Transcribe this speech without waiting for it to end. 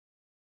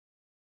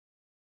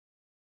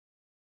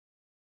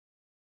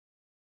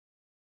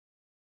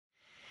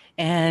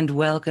And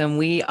welcome.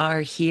 We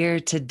are here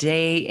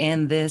today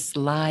in this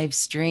live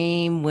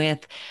stream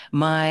with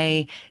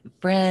my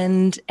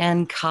friend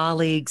and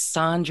colleague,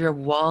 Sandra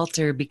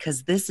Walter,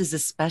 because this is a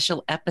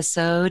special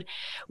episode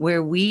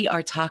where we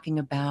are talking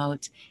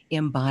about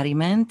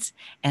embodiment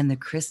and the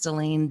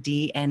crystalline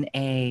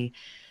DNA.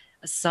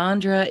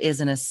 Sandra is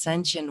an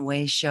Ascension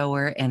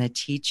Wayshower and a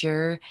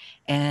teacher,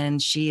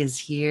 and she is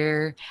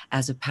here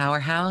as a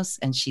powerhouse,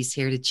 and she's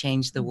here to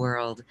change the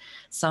world.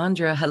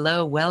 Sandra,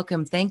 hello,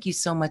 welcome. Thank you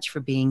so much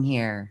for being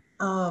here.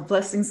 Oh,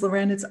 blessings,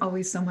 Loren. It's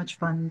always so much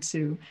fun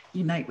to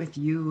unite with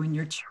you and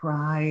your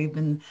tribe.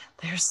 And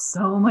there's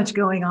so much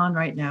going on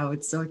right now.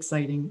 It's so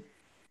exciting.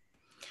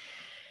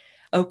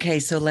 Okay,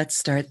 so let's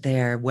start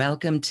there.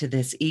 Welcome to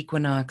this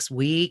equinox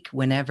week.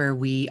 Whenever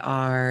we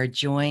are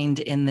joined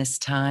in this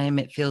time,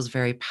 it feels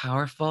very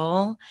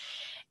powerful.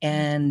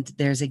 And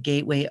there's a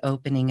gateway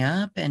opening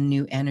up and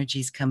new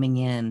energies coming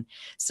in.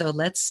 So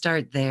let's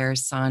start there,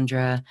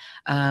 Sandra.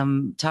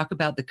 Talk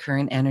about the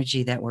current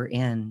energy that we're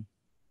in.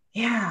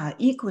 Yeah,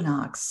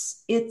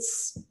 equinox. And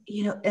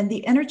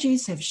the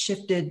energies have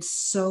shifted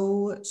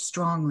so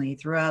strongly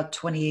throughout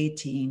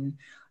 2018.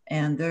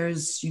 And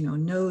there's,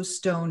 no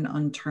stone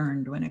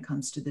unturned when it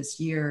comes to this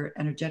year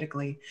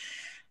energetically.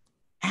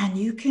 And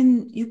you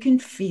can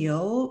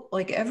feel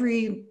like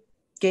every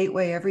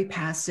gateway, every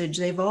passage,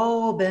 they've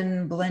all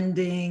been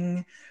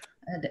blending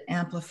and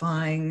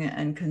amplifying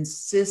and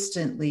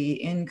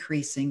consistently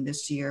increasing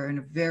this year in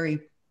a very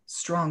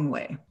strong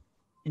way.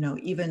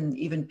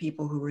 Even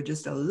people who were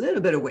just a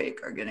little bit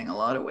awake are getting a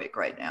lot awake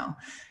right now.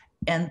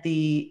 And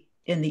the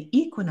in the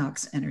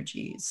equinox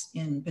energies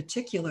in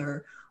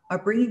particular are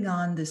bringing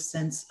on this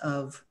sense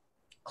of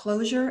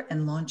closure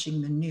and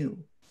launching the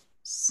new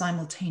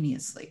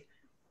simultaneously.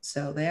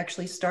 So they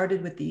actually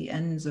started with the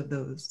ends of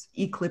those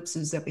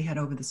eclipses that we had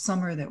over the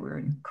summer that were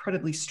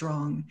incredibly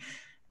strong.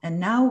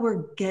 And now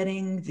we're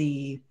getting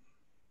the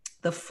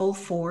full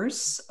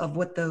force of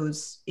what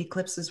those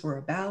eclipses were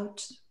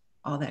about,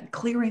 all that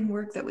clearing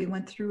work that we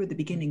went through at the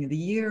beginning of the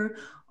year,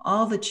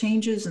 all the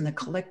changes in the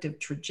collective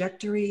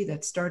trajectory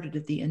that started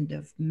at the end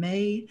of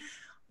May.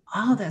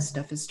 All that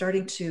stuff is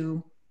starting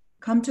to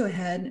come to a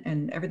head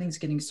and everything's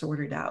getting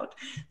sorted out.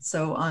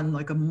 So on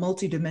like a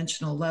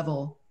multidimensional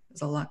level,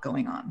 there's a lot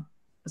going on.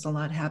 There's a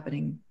lot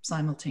happening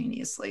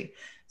simultaneously.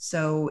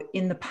 So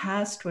in the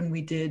past, when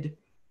we did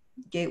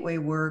gateway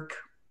work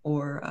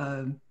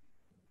or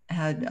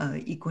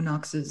had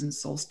equinoxes and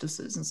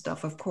solstices and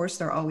stuff, of course,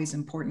 they're always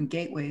important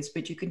gateways,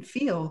 but you can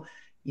feel,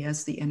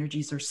 yes, the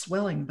energies are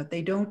swelling, but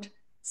they don't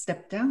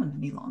step down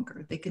any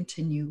longer. They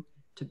continue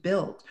to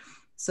build.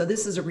 So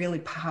this is a really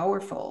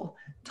powerful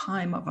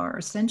time of our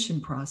ascension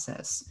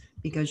process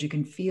because you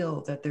can feel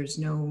that there's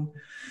no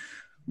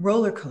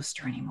roller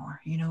coaster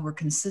anymore. We're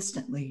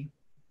consistently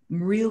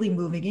really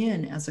moving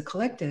in as a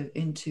collective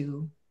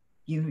into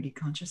unity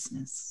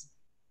consciousness.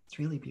 It's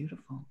really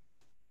beautiful.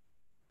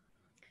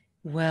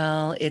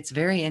 Well, it's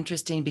very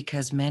interesting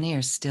because many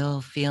are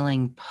still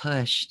feeling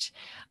pushed.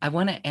 I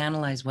want to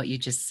analyze what you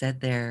just said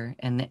there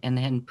and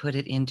then put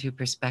it into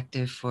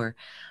perspective for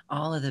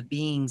all of the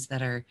beings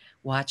that are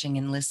watching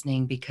and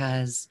listening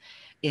because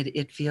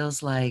it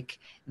feels like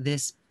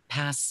this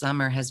past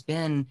summer has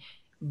been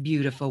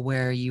beautiful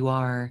where you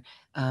are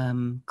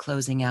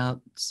closing out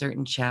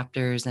certain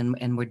chapters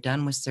and we're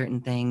done with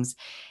certain things.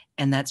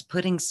 And that's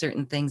putting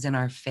certain things in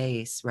our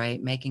face,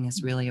 right? Making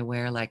us really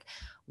aware, like,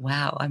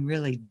 wow, I'm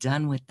really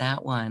done with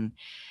that one.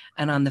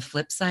 And on the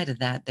flip side of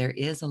that, there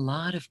is a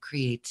lot of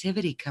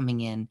creativity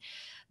coming in.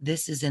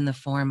 This is in the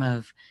form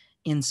of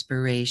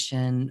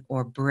inspiration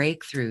or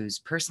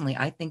breakthroughs. Personally,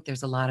 I think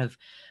there's a lot of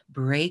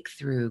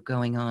breakthrough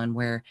going on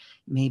where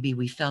maybe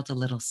we felt a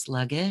little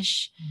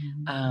sluggish.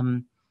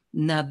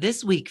 Now,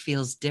 this week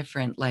feels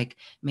different. Like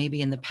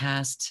maybe in the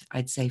past,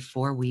 I'd say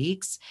 4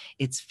 weeks,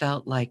 it's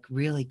felt like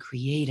really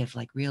creative,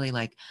 like really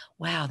like,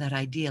 wow, that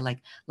idea,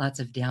 like lots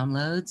of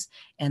downloads.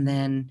 And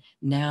then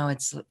now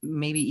it's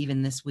maybe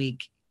even this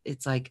week,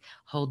 it's like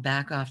hold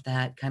back off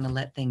that, kind of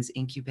let things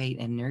incubate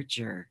and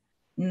nurture.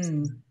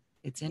 Mm.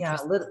 It's Yeah,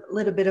 a interesting.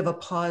 little bit of a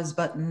pause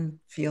button,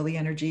 feel the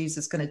energies.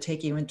 It's going to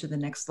take you into the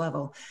next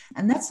level.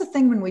 And that's the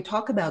thing when we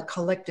talk about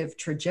collective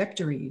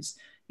trajectories,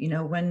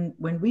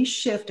 when we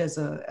shift as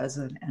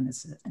an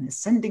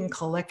ascending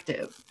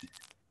collective,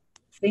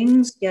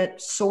 things get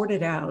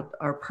sorted out.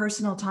 Our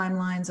personal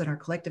timelines and our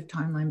collective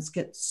timelines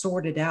get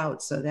sorted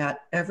out so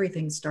that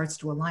everything starts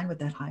to align with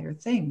that higher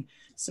thing.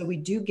 So we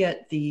do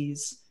get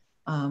these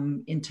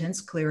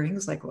intense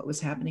clearings like what was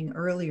happening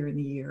earlier in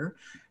the year.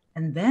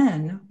 And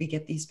then we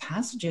get these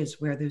passages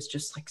where there's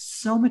just like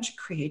so much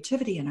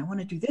creativity and I want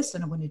to do this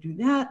and I want to do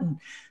that. And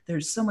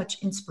there's so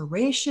much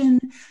inspiration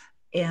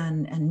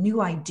and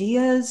new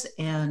ideas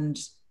and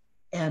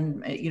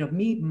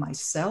me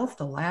myself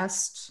the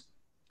last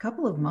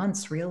couple of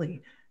months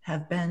really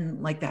have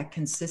been like that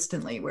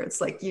consistently where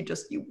it's like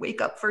you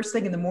wake up first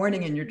thing in the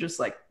morning and you're just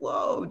like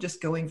whoa,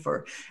 just going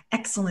for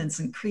excellence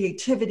and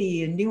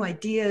creativity and new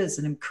ideas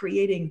and I'm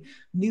creating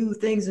new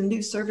things and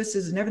new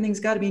services and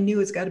everything's got to be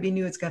new, it's got to be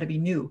new, it's got to be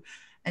new.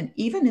 And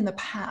even in the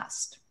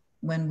past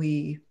when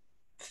we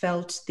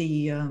felt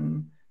the,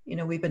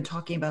 we've been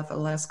talking about for the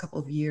last couple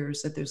of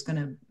years that there's going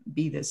to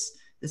be this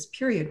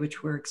period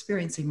which we're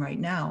experiencing right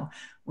now,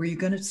 where you're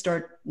going to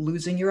start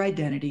losing your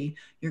identity,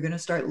 you're going to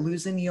start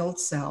losing the old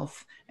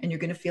self, and you're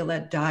going to feel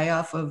that die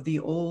off of the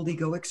old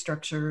egoic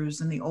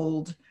structures and the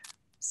old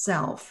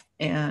self.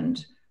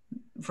 And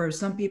for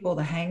some people,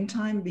 the hang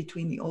time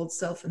between the old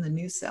self and the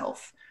new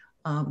self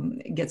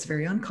it gets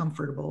very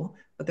uncomfortable,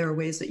 but there are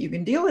ways that you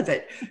can deal with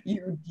it.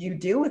 You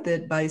deal with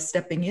it by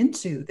stepping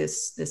into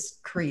this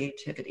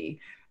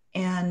creativity,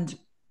 and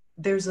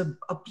there's a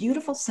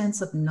beautiful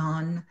sense of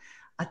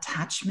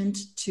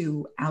non-attachment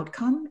to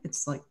outcome.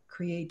 It's like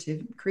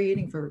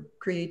creating for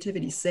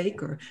creativity's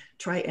sake, or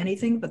try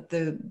anything, but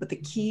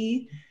the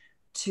key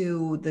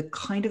to the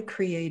kind of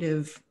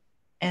creative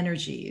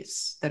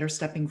energies that are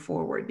stepping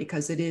forward,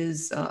 because it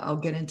is I'll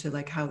get into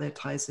like how that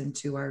ties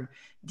into our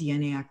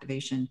DNA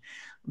activation,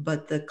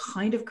 but the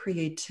kind of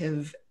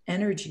creative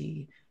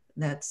energy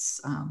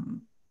that's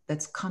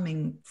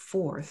coming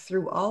forth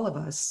through all of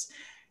us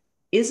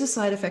is a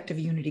side effect of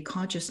unity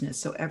consciousness.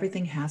 So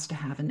everything has to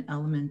have an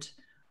element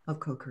of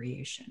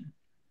co-creation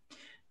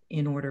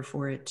in order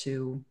for it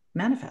to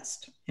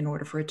manifest, in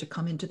order for it to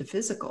come into the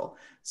physical.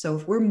 So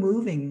if we're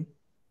moving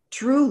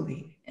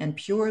truly and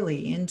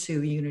purely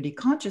into unity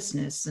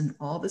consciousness, and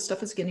all this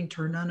stuff is getting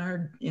turned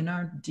on in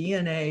our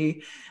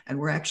DNA, and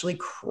we're actually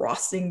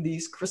crossing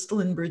these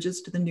crystalline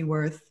bridges to the new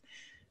earth,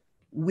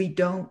 we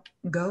don't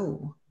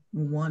go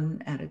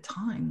one at a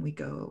time, we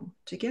go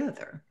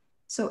together.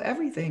 So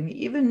everything,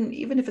 even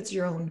if it's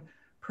your own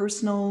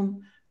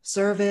personal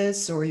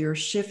service or you're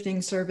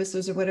shifting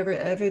services or whatever,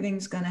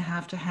 everything's going to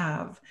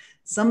have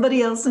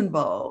somebody else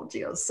involved,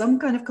 some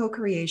kind of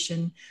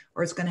co-creation,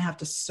 or it's going to have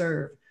to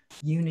serve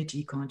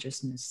unity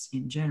consciousness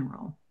in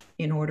general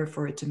in order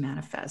for it to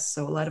manifest.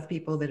 So a lot of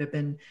people that have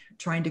been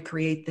trying to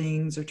create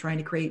things or trying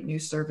to create new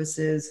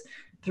services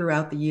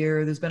throughout the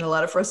year, there's been a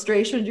lot of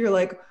frustration. You're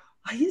like,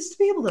 I used to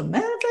be able to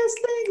manifest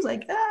things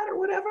like that or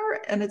whatever.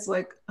 And it's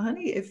like,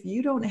 honey, if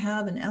you don't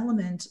have an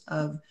element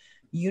of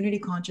unity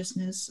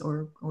consciousness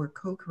or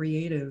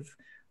co-creative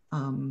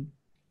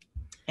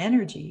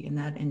energy in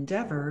that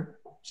endeavor,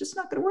 it's just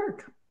not going to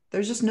work.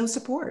 There's just no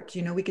support.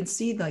 We can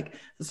see like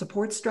the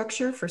support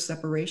structure for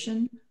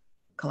separation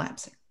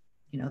collapsing.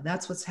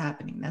 That's what's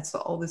happening. That's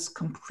all this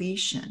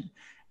completion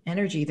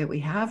energy that we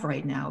have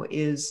right now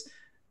is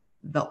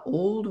the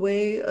old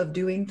way of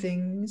doing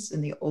things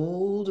and the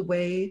old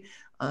way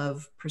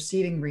of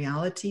perceiving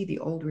reality. The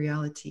old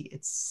reality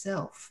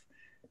itself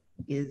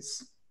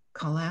is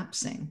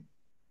collapsing,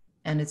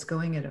 and it's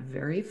going at a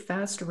very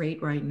fast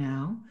rate right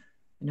now.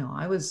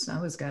 I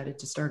was guided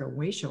to start a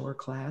wayshower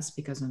class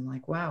because I'm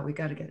like, wow, we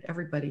got to get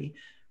everybody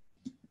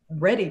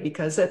ready,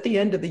 because at the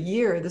end of the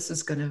year, this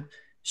is going to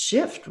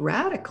shift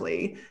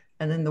radically.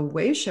 And then the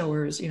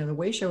wayshowers,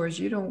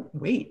 you don't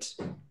wait.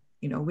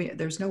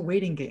 There's no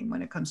waiting game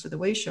when it comes to the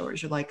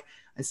wayshowers. You're like,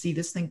 I see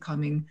this thing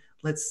coming.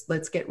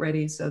 Let's get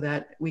ready so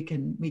that we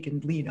can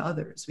lead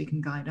others, we can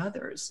guide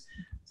others.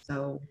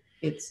 So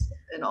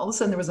and all of a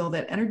sudden there was all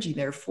that energy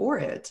there for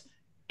it,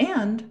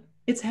 and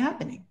it's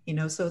happening.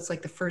 So it's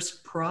like the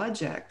first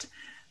project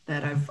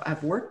that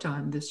I've worked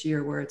on this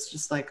year where it's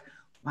just like,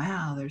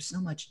 wow, there's so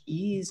much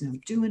ease, and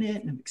I'm doing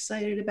it and I'm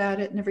excited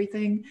about it and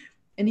everything.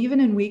 And even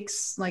in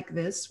weeks like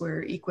this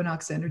where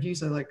equinox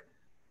energies are like,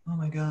 oh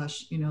my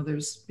gosh,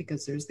 there's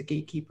the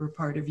gatekeeper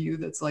part of you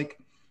that's like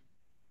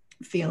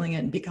feeling it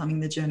and becoming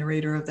the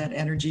generator of that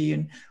energy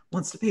and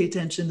wants to pay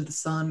attention to the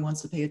sun,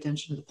 wants to pay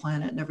attention to the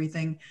planet and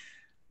everything.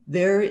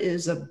 There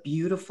is a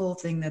beautiful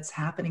thing that's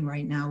happening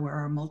right now where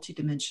our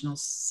multidimensional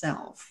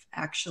self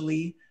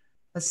actually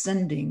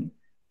ascending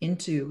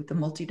into the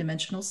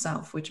multidimensional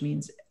self, which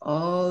means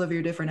all of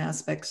your different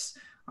aspects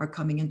are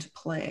coming into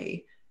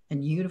play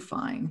and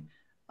unifying.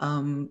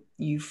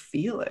 You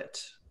feel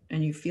it,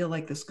 and you feel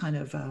like this kind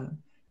of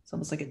it's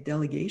almost like a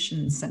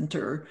delegation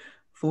center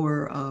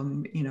for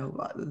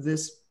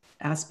this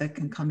aspect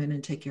can come in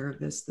and take care of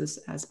this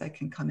aspect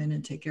can come in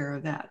and take care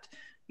of that.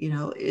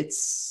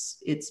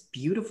 It's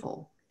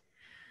beautiful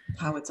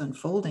how it's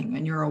unfolding,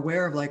 and you're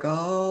aware of like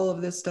all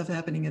of this stuff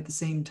happening at the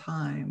same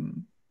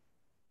time.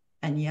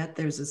 And yet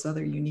there's this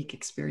other unique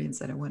experience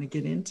that I want to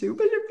get into,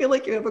 but I feel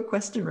like you have a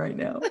question right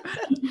now.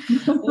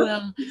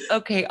 Well,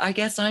 okay, I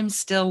guess I'm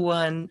still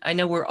one. I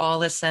know we're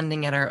all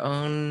ascending at our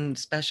own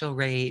special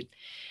rate.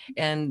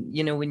 And,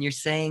 when you're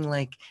saying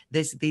like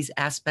these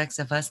aspects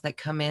of us that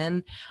come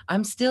in,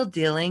 I'm still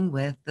dealing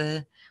with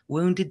the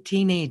wounded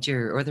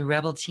teenager or the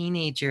rebel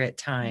teenager at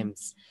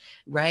times.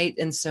 Right.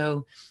 And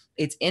so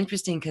it's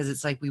interesting because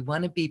it's like we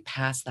want to be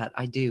past that.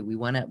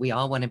 We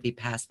all want to be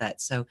past that.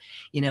 So,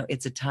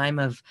 it's a time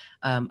of,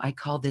 I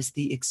call this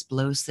the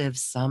explosive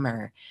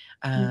summer.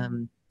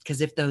 Because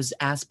if those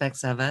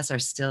aspects of us are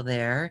still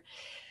there,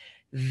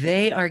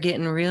 they are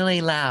getting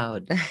really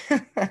loud.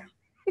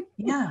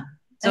 Yeah.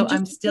 So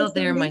I'm still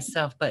there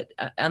myself, but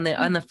on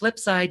the flip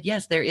side,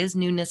 yes, there is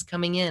newness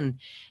coming in,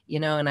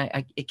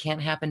 and it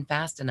can't happen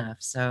fast enough.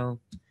 So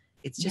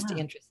it's just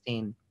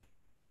interesting.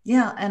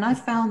 Yeah. And I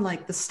found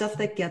like the stuff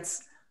that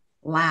gets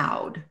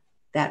loud,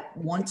 that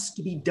wants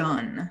to be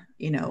done,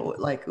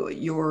 like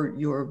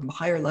your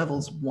higher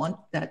levels want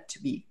that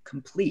to be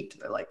complete.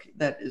 They're like,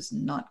 that is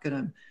not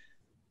gonna,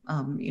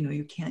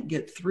 you can't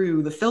get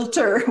through the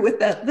filter with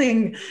that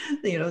thing,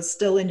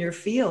 still in your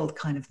field,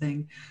 kind of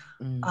thing.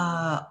 Mm.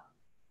 uh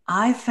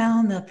I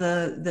found that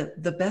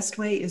the best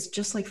way is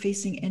just like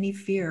facing any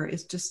fear,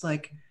 is just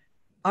like,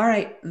 all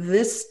right,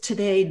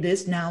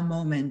 this now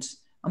moment,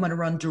 I'm going to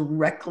run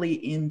directly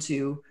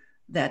into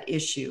that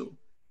issue.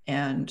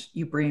 And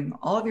you bring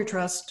all of your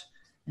trust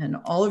and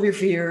all of your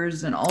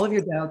fears and all of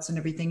your doubts and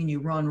everything, and you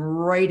run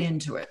right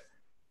into it.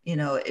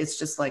 It's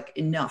just like,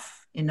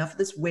 enough of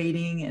this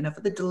waiting, enough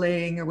of the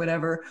delaying or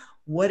whatever.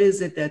 What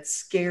is it that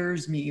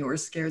scares me or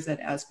scares that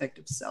aspect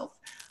of self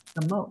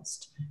the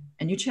most?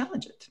 And you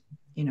challenge it,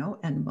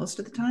 and most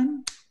of the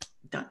time,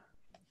 done.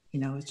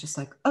 It's just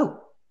like,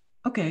 oh,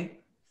 okay.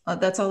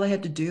 That's all I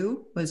had to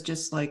do, was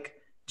just like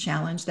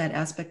challenge that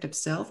aspect of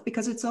self,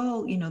 because it's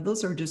all,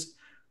 those are just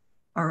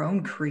our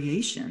own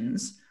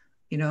creations,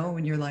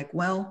 when you're like,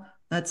 well,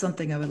 that's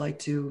something I would like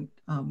to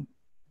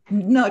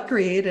not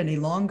create any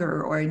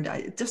longer, or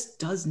it just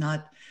does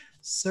not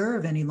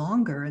serve any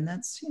longer. And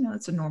that's,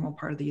 it's a normal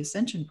part of the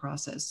ascension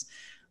process.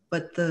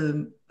 But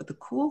the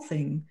cool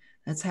thing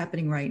that's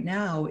happening right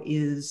now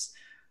is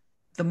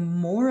the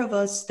more of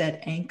us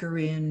that anchor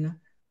in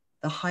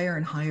the higher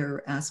and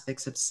higher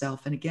aspects of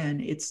self. And again,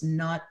 it's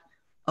not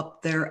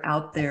up there,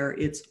 out there,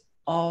 it's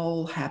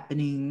all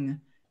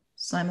happening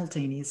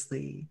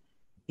simultaneously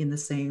in the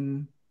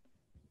same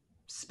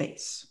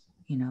space.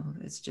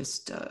 It's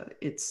just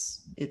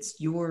it's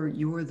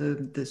you're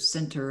the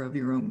center of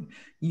your own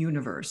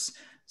universe.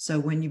 So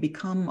when you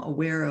become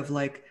aware of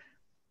like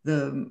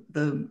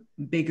the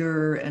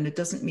bigger, and it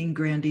doesn't mean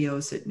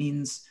grandiose, it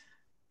means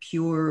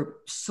pure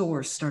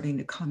source starting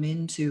to come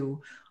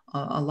into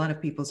a lot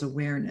of people's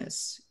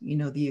awareness,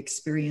 the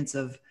experience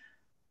of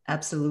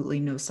absolutely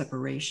no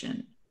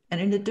separation,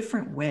 and in a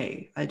different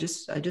way. I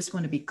just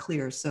want to be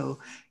clear. So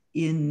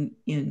in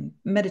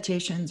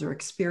meditations or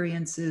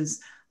experiences,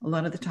 a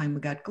lot of the time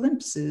we got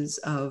glimpses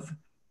of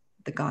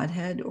the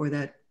Godhead, or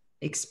that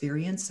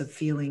experience of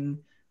feeling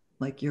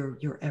like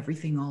you're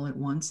everything all at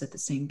once at the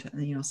same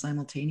time,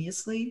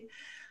 simultaneously.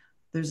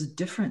 There's a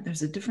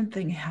different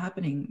thing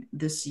happening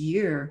this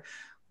year,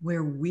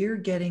 where we're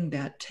getting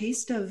that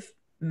taste of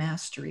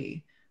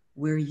mastery,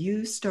 where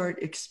you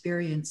start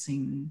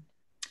experiencing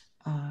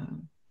uh,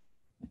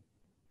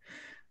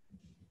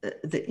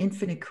 the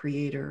infinite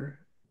creator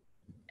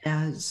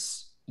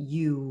as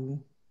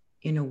you,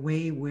 in a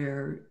way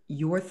where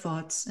your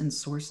thoughts and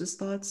sources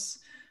thoughts,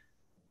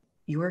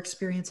 your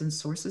experience and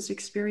sources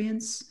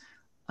experience,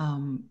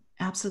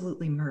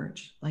 absolutely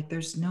merge. Like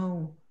there's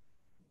no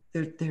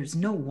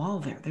wall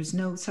there. There's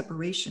no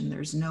separation.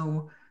 There's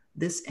no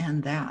this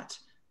and that,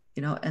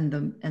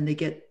 and they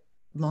get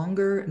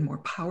longer and more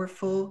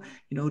powerful,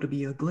 to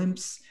be a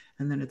glimpse,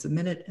 and then it's a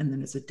minute, and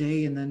then it's a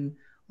day, and then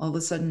all of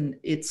a sudden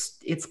it's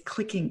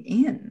clicking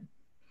in.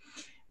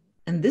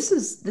 And this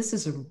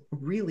is a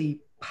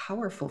really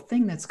powerful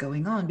thing that's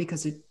going on,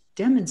 because it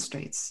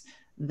demonstrates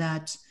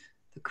that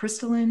the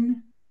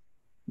crystalline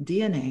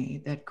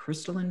DNA, that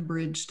crystalline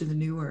bridge to the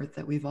new earth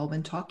that we've all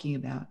been talking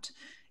about,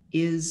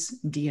 is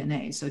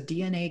DNA. So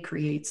DNA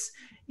creates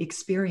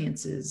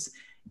experiences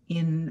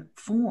in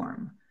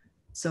form.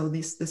 So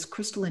this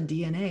crystalline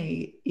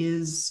DNA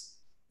is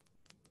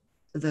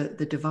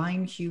the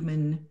divine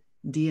human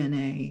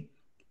DNA,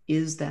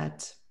 is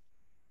that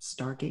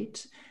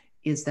stargate,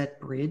 is that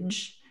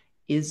bridge,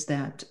 is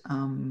that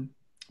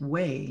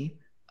way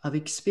of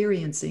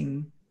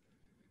experiencing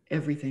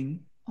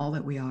everything, all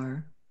that we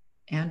are,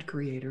 and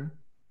creator,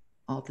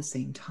 all at the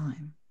same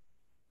time.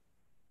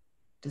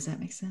 Does that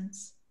make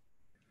sense?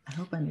 I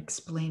hope I'm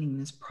explaining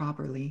this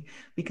properly,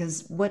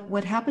 because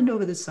what happened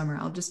over the summer,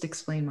 I'll just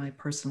explain my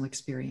personal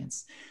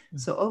experience.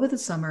 So over the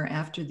summer,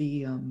 after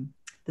the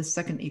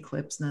second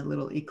eclipse, and that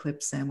little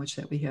eclipse sandwich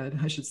that we had,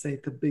 I should say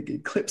the big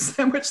eclipse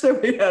sandwich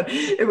that we had,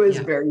 it was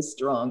very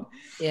strong.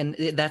 And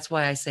that's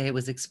why I say it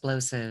was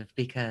explosive,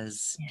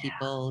 because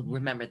people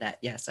remember that.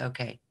 Yes.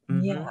 Okay.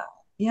 Yeah.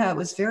 Yeah, it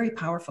was very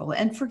powerful.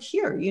 And for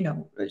here,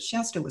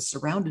 Shasta was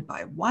surrounded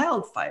by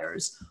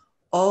wildfires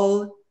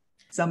all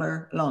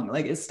summer long.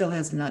 Like, it still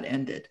has not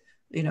ended.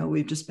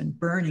 We've just been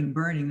burning.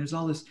 There's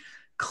all this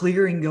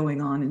clearing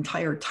going on,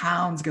 entire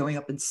towns going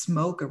up in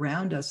smoke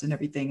around us and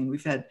everything. And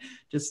we've had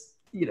just,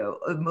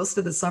 most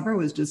of the summer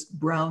was just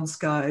brown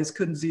skies,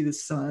 couldn't see the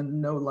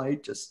sun, no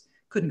light, just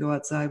couldn't go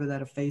outside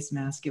without a face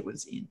mask. It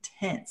was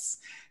intense.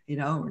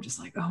 We're just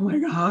like, oh my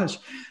gosh,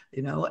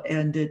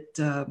 and it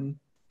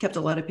kept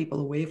a lot of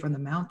people away from the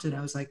mountain.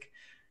 I was like,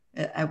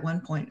 at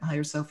one point,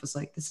 higher self was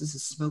like, this is a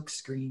smoke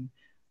screen.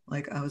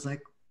 Like, I was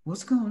like,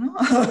 what's going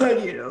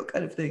on?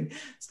 Kind of thing.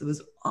 So there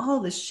was all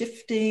this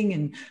shifting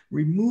and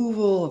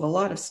removal of a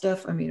lot of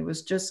stuff. I mean, it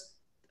was just,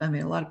 a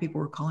lot of people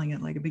were calling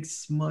it like a big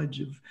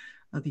smudge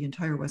of the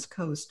entire West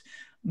Coast.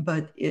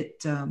 But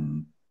it,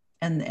 and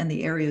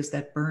the areas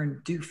that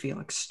burn do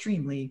feel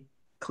extremely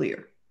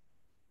clear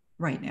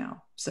right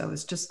now. So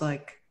it's just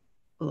like,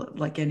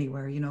 like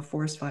anywhere,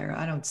 forest fire,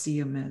 I don't see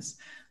them as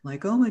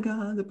like, oh my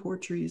God, the poor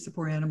trees, the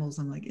poor animals.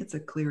 I'm like, it's a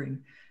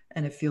clearing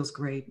and it feels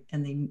great.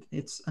 And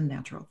it's a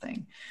natural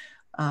thing.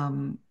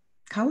 Um,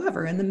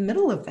 However, in the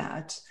middle of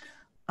that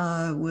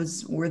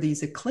were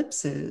these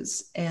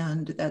eclipses.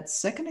 And that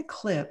second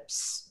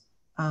eclipse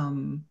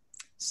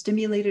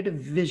stimulated a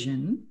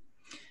vision.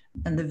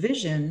 And the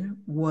vision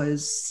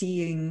was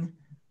seeing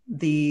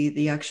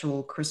the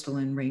actual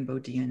crystalline rainbow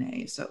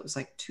DNA. So it was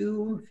like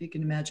two, if you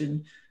can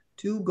imagine,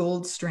 two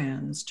gold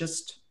strands,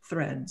 just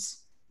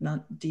threads,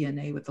 not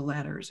DNA with the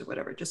ladders or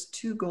whatever, just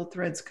two gold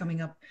threads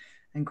coming up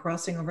and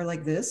crossing over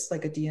like this,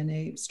 like a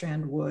DNA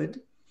strand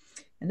would.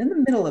 And in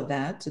the middle of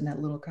that, in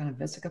that little kind of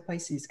Vesica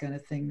Pisces kind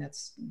of thing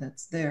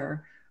that's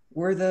there,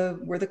 were the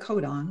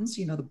codons,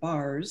 the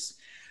bars,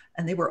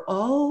 and they were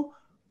all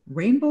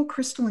rainbow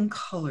crystalline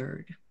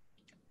colored,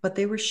 but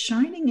they were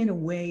shining in a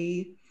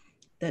way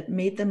that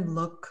made them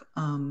look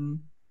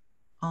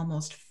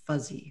almost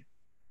fuzzy.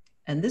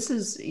 And this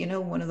is,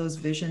 one of those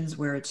visions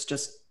where it's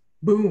just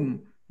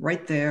boom,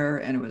 right there.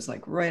 And it was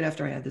like right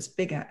after I had this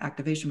big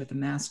activation with the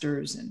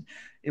masters, and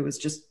it was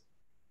just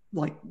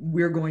like,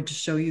 we're going to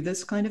show you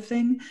this kind of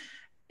thing.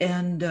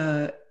 And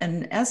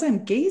as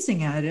I'm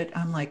gazing at it,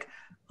 I'm like,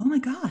 oh my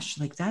gosh,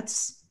 like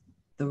that's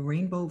the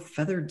rainbow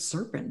feathered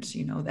serpent.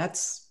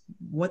 That's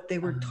what they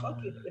were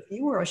talking. If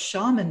you were a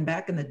shaman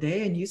back in the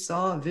day and you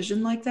saw a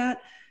vision like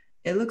that,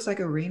 it looks like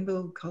a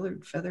rainbow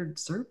colored feathered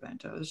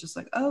serpent. I was just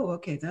like, oh,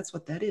 okay, that's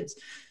what that is.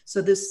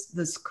 So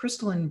this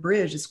crystalline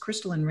bridge, this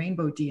crystalline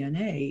rainbow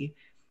DNA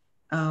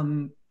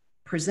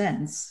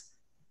presents,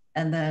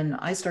 and then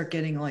I start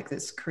getting like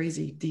this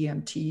crazy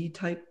DMT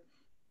type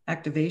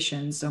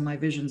activation. So my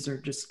visions are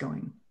just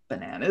going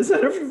bananas. I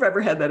don't know if you've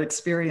ever had that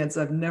experience.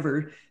 I've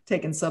never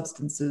taken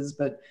substances,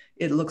 but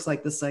it looks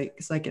like the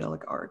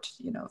psychedelic art,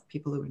 of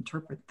people who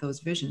interpret those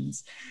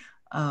visions.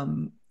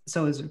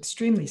 So it was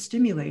extremely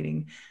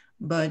stimulating.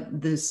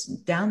 But this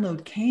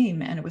download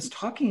came and it was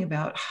talking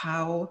about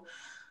how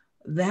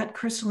that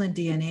crystalline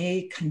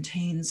DNA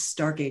contains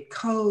Stargate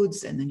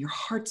codes, and then your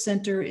heart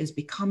center is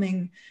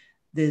becoming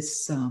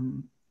this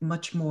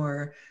much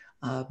more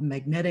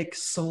magnetic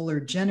solar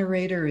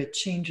generator. It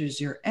changes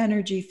your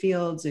energy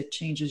fields, it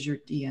changes your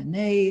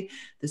DNA.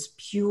 This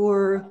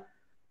pure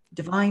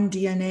divine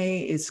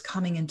DNA is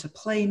coming into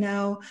play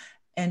now.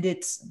 And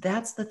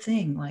that's the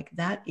thing, like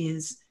that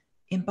is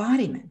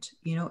embodiment.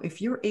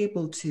 If you're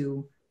able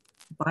to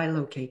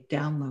bilocate,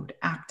 download,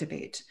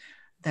 activate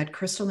that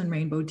crystalline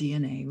rainbow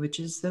DNA, which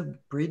is the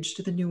bridge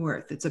to the new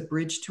earth. It's a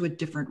bridge to a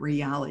different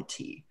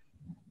reality,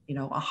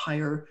 a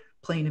higher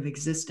plane of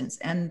existence.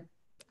 And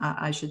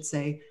I should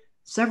say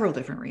several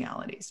different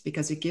realities,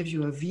 because it gives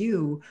you a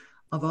view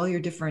of all your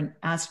different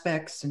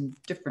aspects and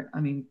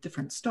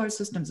different star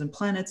systems and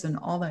planets and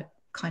all that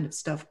kind of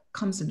stuff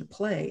comes into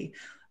play.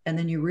 And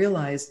then you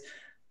realize,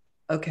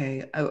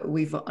 okay,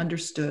 we've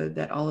understood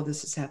that all of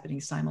this is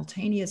happening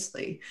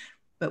simultaneously.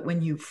 But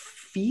when you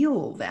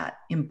feel that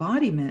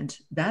embodiment,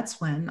 that's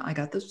when I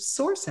got the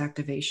source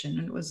activation.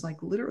 And it was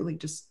like literally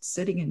just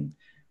sitting in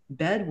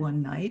bed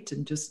one night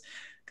and just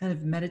kind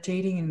of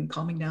meditating and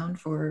calming down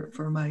for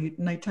my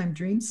nighttime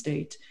dream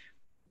state.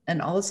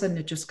 And all of a sudden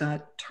it just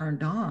got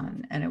turned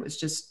on, and it was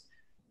just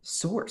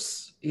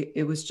source.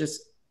 It was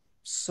just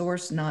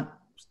source,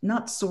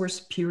 not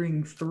source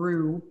peering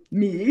through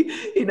me,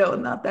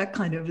 not that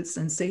kind of a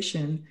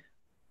sensation,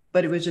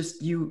 but it was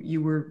just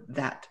you were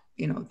that,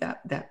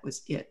 that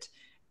was it.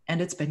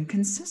 And it's been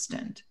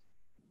consistent.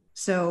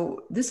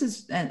 So this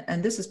is,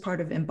 and this is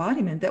part of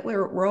embodiment that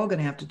we're all going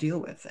to have to deal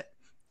with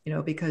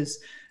it, because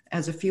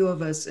as a few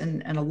of us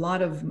and a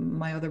lot of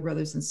my other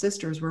brothers and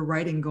sisters were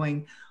writing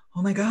going,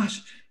 oh my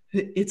gosh,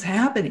 it's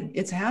happening.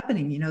 It's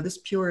happening. This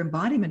pure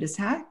embodiment is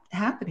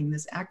happening.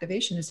 This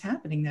activation is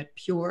happening. That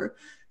pure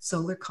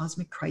solar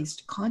cosmic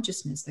Christ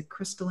consciousness, that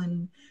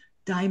crystalline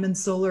diamond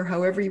solar,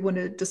 however you want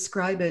to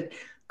describe it,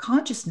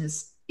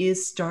 consciousness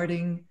is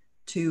starting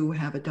to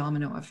have a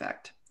domino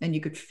effect. And you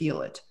could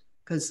feel it,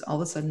 because all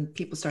of a sudden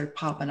people started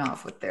popping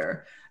off with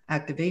their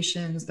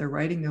activations, their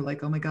writing. They're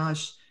like, oh my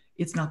gosh,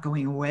 it's not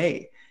going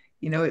away.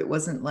 It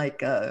wasn't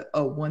like a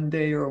one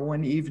day or a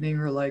one evening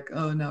or like,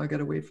 oh, now I got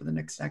to wait for the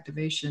next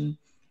activation.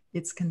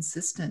 It's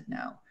consistent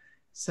now.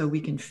 So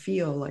we can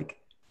feel like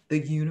the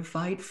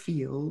unified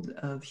field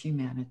of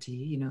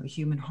humanity,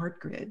 human heart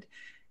grid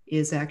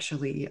is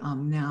actually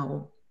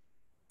now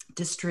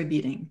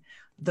distributing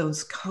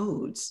those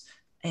codes.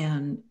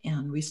 And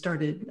we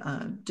started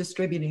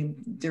distributing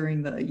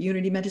during the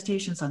unity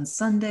meditations on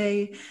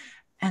Sunday.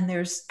 And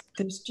there's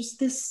just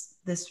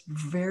this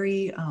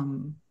very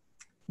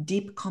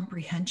deep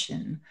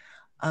comprehension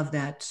of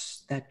that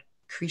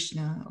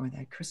Krishna, or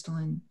that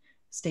crystalline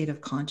state of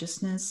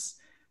consciousness.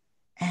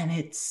 And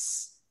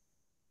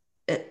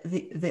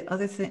the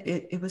other thing,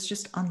 it was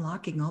just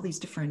unlocking all these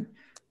different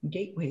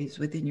gateways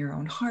within your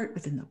own heart,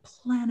 within the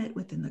planet,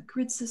 within the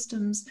grid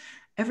systems.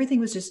 Everything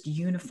was just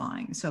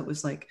unifying. So it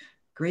was like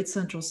great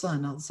central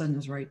sun all of a sudden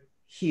is right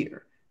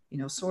here,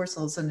 source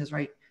all of a sudden is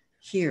right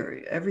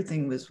here.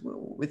 Everything was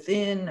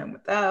within and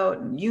without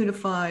and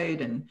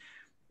unified. And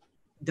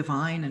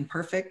divine and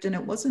perfect, and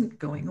it wasn't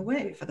going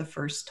away for the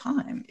first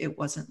time. It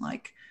wasn't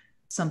like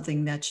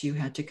something that you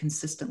had to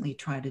consistently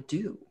try to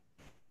do.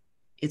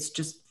 It's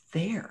just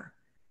there.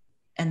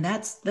 And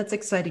that's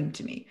exciting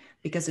to me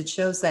because it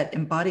shows that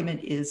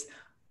embodiment is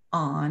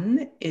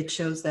on. It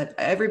shows that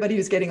everybody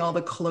who's getting all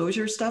the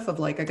closure stuff of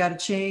like, I got to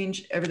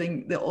change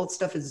everything, the old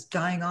stuff is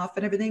dying off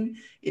and everything.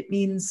 It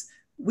means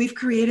we've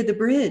created the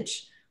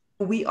bridge.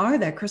 We are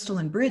that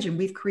crystalline bridge and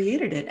we've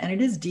created it. And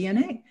it is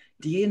DNA.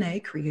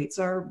 DNA creates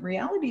our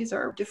realities,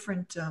 our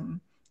different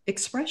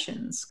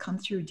expressions come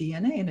through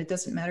DNA. And it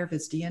doesn't matter if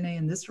it's DNA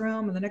in this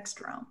realm or the next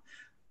realm.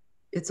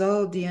 It's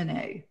all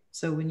DNA.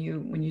 So when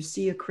you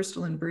see a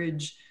crystalline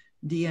bridge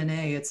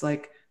DNA, it's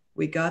like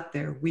we got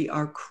there. We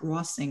are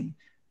crossing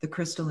the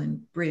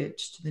crystalline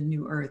bridge to the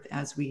new earth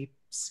as we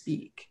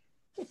speak.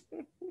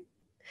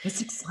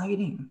 It's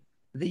exciting.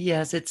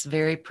 Yes, it's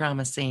very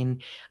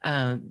promising.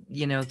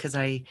 Because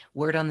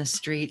word on the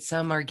street,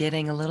 some are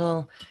getting a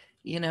little,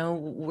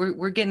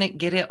 we're gonna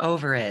get it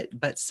over it,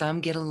 but some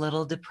get a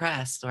little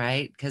depressed,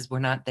 right? Because we're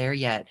not there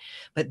yet.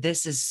 But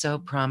this is so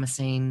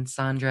promising,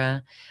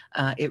 Sandra.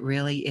 It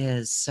really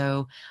is.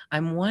 So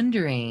I'm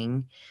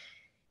wondering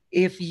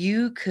if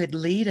you could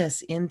lead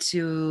us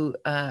into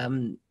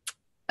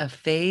a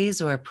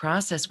phase or a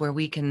process where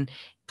we can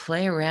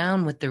play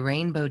around with the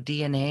rainbow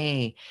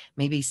DNA,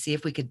 maybe see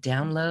if we could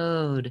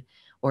download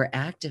or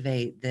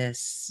activate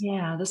this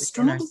Yeah,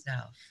 within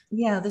ourselves.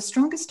 the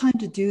strongest time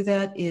to do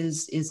that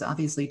is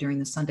obviously during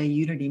the Sunday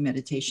Unity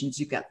meditations.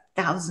 You've got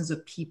thousands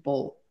of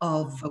people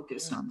all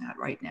focused on that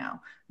right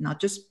now.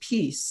 Not just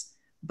peace,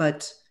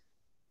 but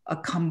a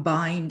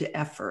combined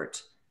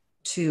effort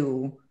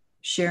to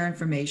share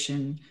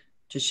information,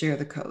 to share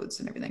the codes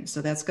and everything.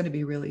 So that's going to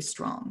be really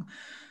strong.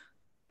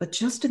 But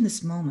just in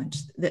this moment,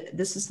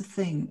 this is the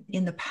thing.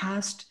 In the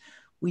past,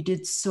 we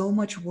did so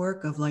much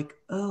work of like,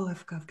 oh,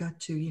 I've got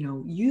to,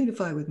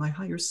 unify with my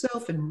higher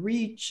self and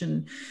reach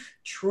and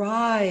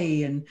try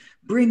and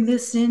bring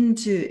this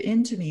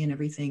into me and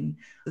everything.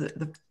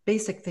 The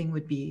basic thing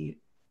would be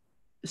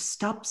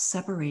stop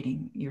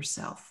separating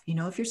yourself.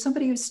 If you're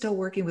somebody who's still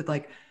working with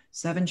like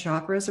 7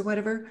 chakras or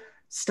whatever,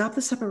 stop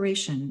the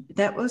separation.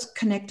 That was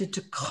connected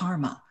to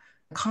karma.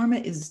 Karma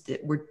is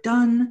that we're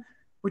done.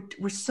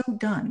 We're so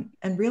done.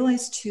 And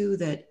realize too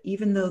that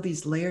even though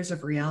these layers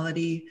of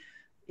reality,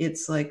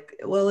 it's like,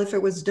 well, if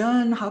it was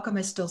done, how come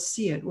I still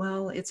see it?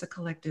 Well, it's a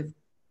collective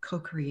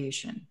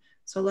co-creation.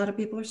 So a lot of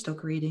people are still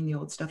creating the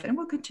old stuff and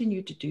will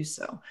continue to do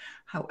so.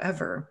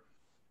 However,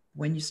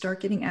 when you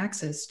start getting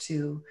access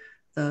to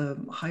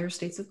the higher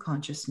states of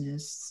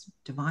consciousness,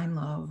 divine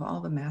love, all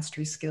the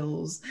mastery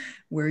skills,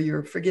 where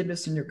your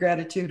forgiveness and your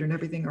gratitude and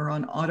everything are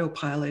on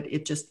autopilot,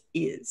 it just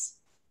is.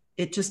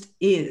 It just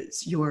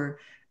is your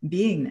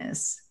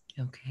beingness.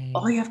 Okay.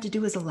 All you have to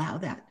do is allow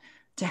that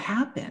to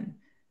happen.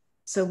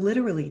 So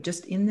literally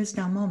just in this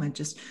now moment,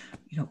 just,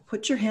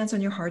 put your hands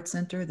on your heart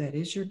center. That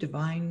is your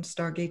divine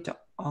stargate to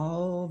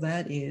all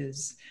that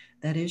is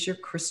your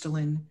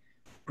crystalline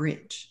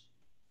bridge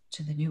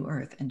to the new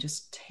earth, and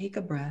just take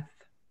a breath.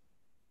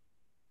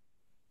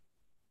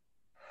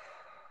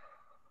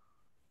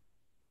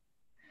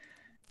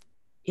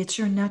 It's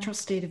your natural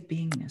state of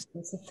beingness.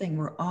 That's the thing.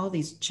 We're all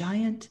these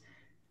giant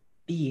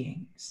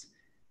beings,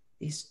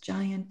 these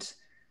giant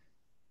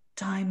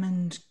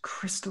diamond,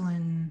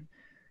 crystalline,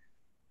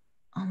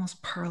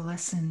 almost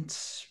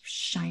pearlescent,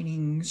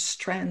 shining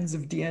strands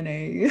of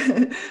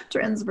DNA,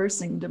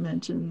 transversing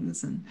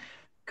dimensions and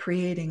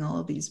creating all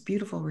of these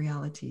beautiful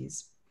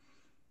realities.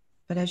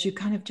 But as you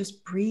kind of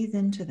just breathe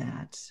into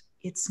that,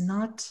 it's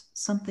not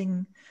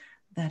something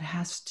that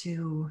has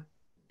to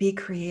be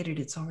created,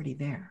 it's already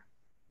there.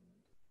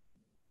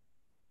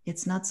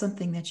 It's not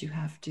something that you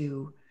have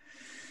to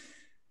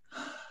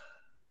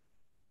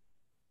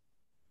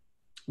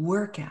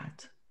work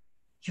at.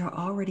 You're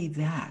already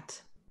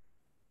that.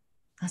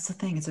 That's the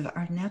thing. It's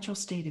our natural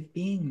state of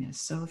beingness.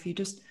 So if you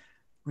just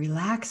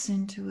relax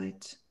into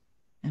it,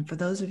 and for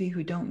those of you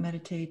who don't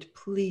meditate,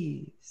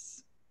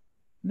 please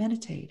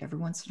meditate every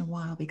once in a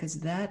while, because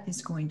that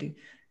is going to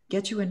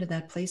get you into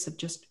that place of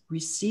just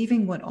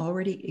receiving what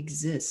already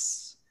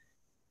exists.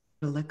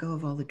 To let go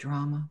of all the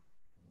drama.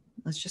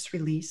 Let's just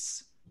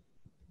release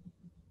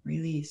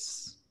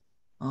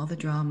all the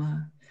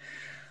drama,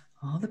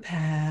 all the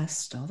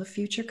past, all the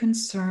future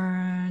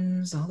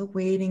concerns, all the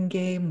waiting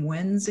game.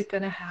 When's it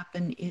going to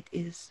happen? It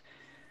is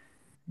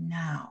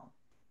now.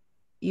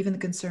 Even the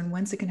concern,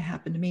 when's it going to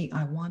happen to me?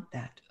 I want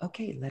that.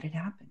 Okay, let it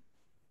happen.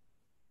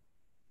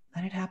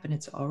 Let it happen.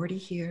 It's already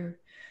here.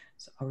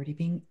 It's already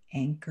being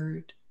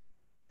anchored.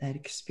 That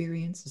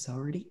experience is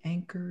already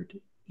anchored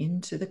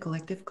into the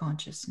collective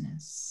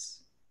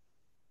consciousness.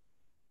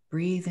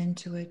 Breathe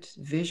into it.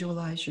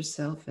 Visualize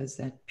yourself as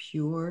that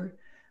pure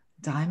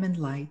diamond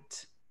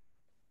light.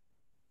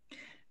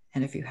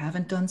 And if you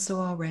haven't done so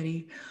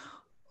already,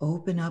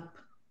 open up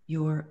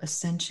your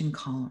ascension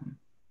column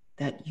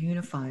that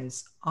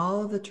unifies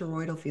all of the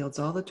toroidal fields,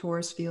 all the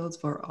torus fields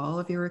for all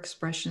of your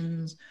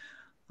expressions,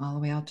 all the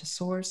way out to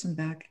source and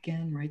back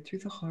again, right through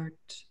the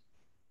heart.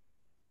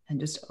 And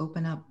just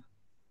open up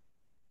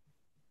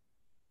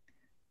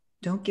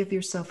Don't give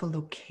yourself a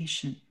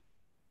location,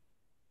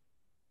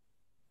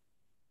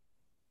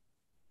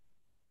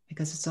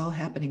 because it's all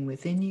happening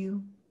within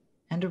you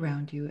and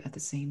around you at the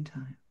same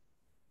time.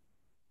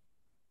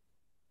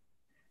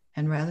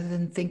 And rather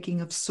than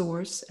thinking of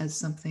source as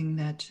something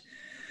that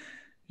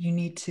you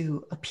need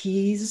to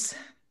appease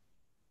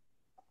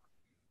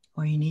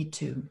or you need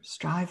to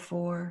strive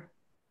for,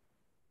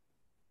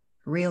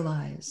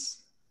 realize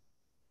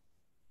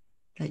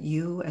that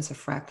you as a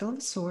fractal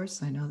of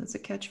source, I know that's a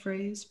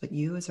catchphrase, but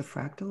you as a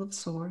fractal of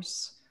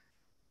source,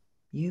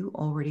 you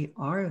already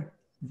are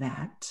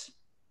that.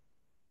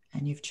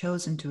 And you've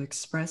chosen to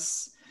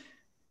express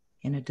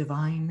in a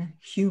divine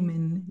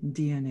human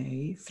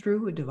DNA,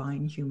 through a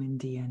divine human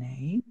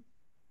DNA,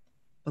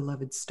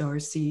 beloved star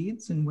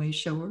seeds and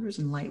wayshowers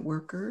and light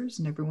workers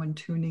and everyone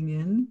tuning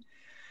in.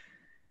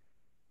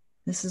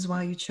 This is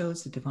why you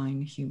chose the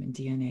divine human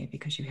DNA,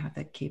 because you have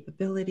that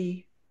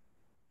capability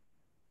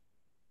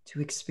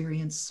to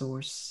experience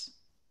source,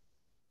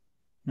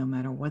 no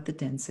matter what the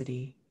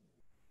density,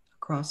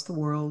 across the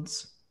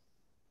worlds,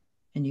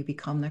 and you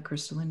become that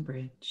crystalline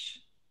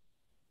bridge,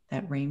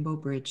 that rainbow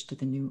bridge to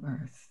the new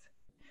earth.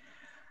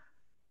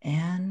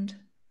 And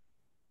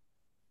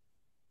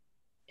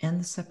end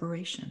the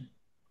separation.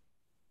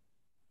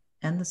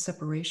 End the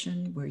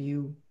separation where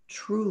you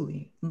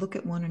truly look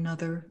at one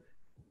another,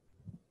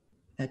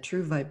 that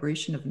true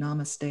vibration of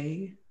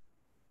namaste,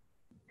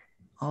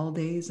 all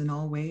days and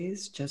all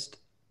ways, just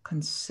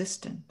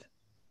consistent.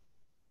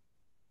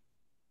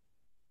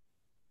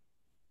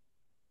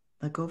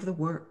 Let go of the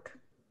work.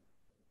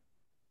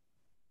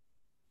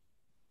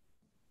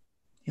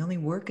 The only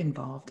work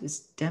involved is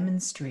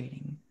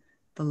demonstrating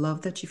the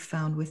love that you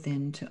found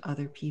within to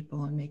other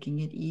people and making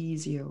it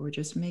easier. We're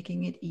just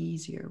making it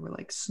easier. We're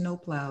like snow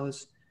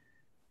plows,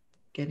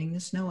 getting the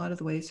snow out of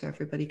the way so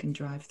everybody can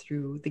drive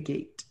through the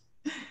gate.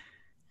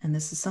 And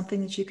this is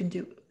something that you can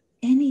do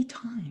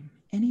anytime,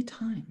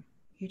 anytime.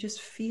 You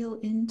just feel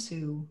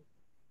into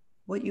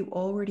what you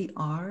already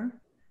are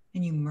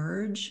and you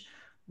merge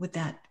with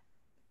that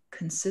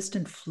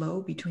consistent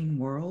flow between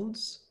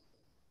worlds,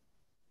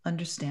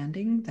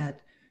 understanding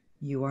that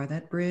you are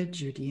that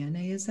bridge, your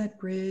DNA is that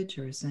bridge,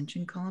 your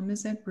ascension column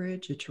is that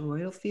bridge, your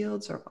toroidal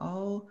fields are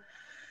all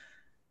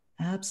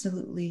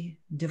absolutely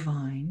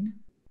divine.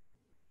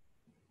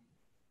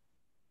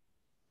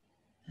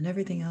 And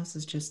everything else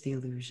is just the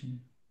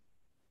illusion.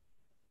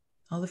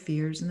 All the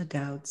fears and the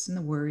doubts and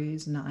the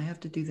worries, and I have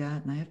to do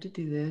that, and I have to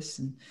do this,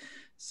 and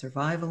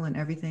survival and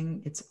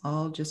everything, it's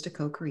all just a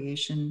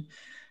co-creation,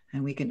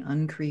 and we can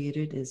uncreate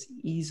it as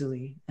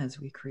easily as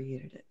we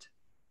created it,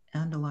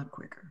 and a lot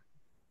quicker.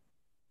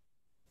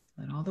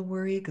 Let all the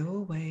worry go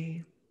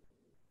away.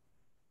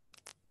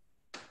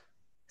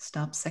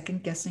 Stop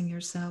second guessing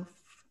yourself.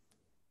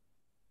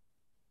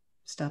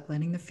 Stop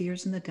letting the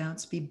fears and the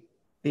doubts be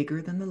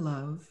bigger than the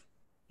love.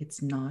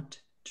 It's not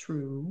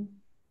true.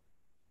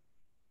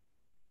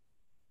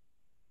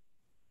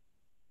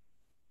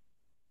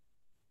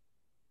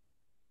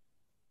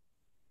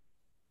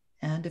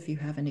 And if you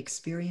haven't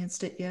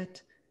experienced it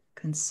yet,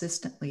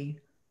 consistently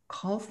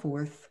call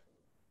forth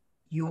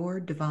your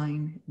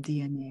divine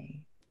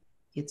DNA.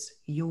 It's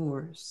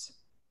yours.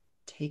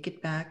 Take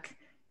it back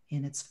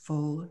in its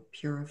full,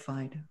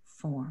 purified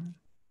form.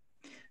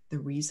 The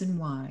reason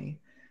why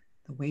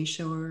the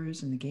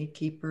wayshowers and the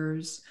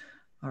gatekeepers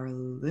are a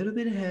little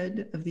bit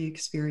ahead of the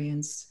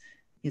experience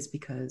is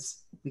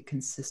because we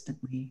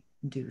consistently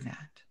do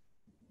that.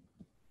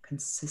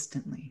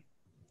 Consistently.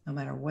 No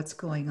matter what's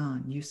going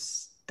on, you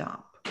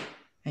stop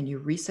and you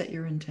reset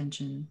your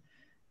intention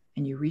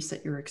and you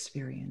reset your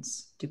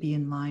experience to be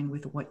in line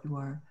with what you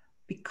are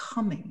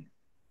becoming,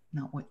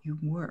 not what you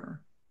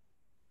were.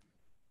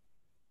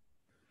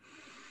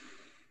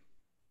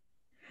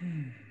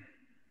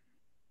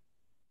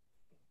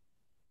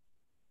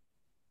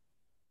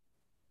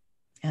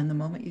 And the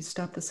moment you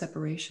stop the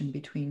separation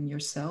between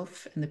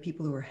yourself and the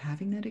people who are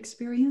having that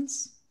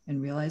experience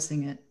and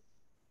realizing it,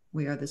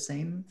 we are the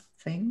same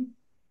thing,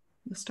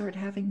 you'll start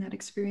having that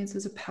experience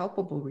as a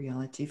palpable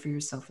reality for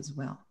yourself as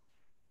well.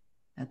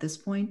 At this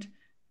point,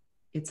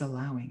 it's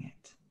allowing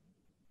it.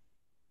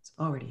 It's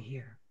already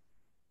here.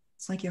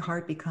 It's like your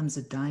heart becomes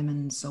a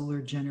diamond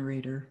solar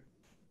generator.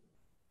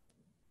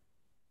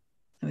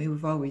 I mean,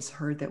 we've always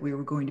heard that we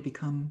were going to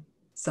become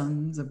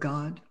sons of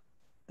God,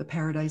 the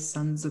paradise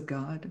sons of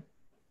God.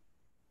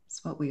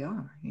 It's what we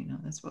are, you know,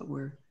 that's what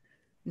we're,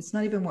 it's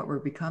not even what we're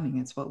becoming,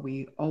 it's what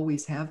we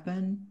always have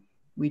been.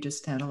 We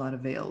just had a lot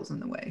of veils in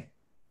the way.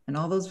 And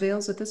all those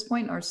veils at this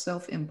point are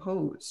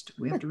self-imposed.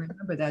 We have to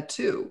remember that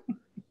too.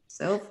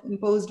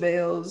 Self-imposed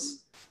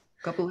veils,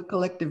 a couple of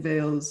collective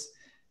veils,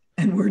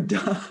 and we're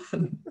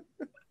done.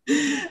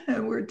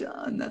 And we're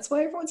done. That's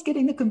why everyone's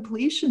getting the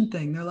completion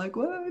thing. They're like,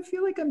 well, I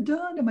feel like I'm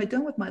done. Am I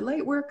done with my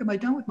light work? Am I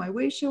done with my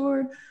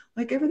wayshower?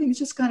 Like everything's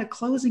just kind of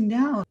closing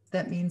down.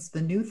 That means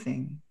the new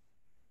thing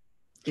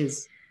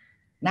is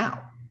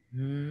now.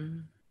 Mm-hmm.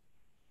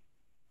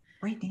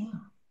 Right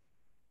now.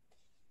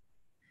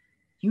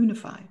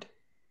 Unified.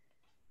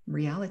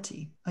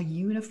 reality, a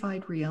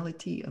unified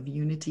reality of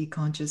unity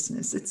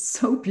consciousness. It's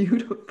so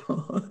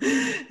beautiful.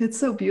 It's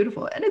so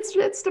beautiful. And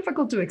it's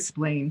difficult to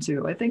explain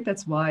too. I think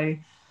that's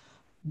why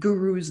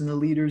gurus and the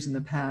leaders in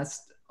the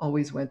past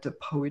always went to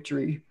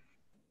poetry,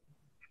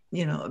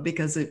 you know,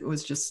 because it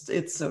was just,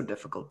 it's so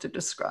difficult to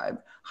describe.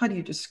 How do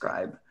you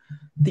describe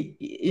the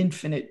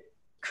infinite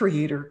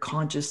creator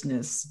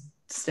consciousness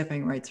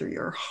stepping right through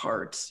your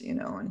heart, you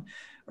know, and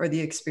or the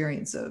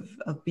experience of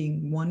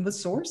being one with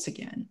source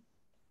again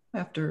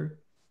after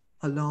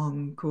a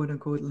long quote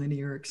unquote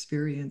linear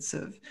experience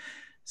of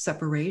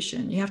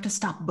separation. You have to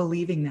stop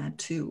believing that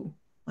too.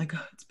 Like,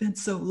 oh, it's been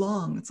so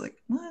long. It's like,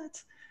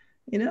 what?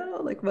 You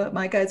know, like what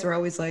my guys are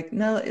always like,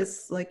 no,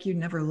 it's like you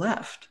never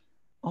left.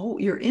 Oh,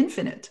 you're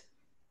infinite,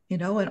 you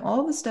know, and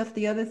all the stuff,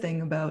 the other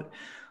thing about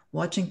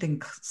watching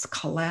things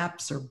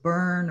collapse or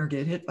burn or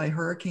get hit by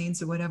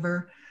hurricanes or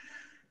whatever,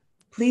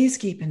 please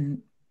keep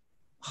in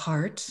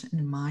heart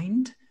and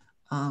mind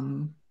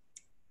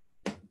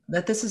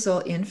that this is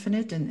all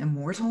infinite and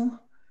immortal.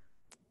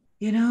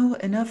 You know,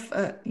 enough,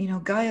 you know,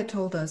 Gaia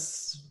told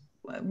us,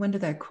 when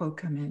did that quote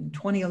come in?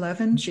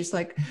 2011. She's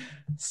like,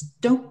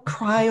 don't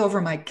cry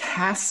over my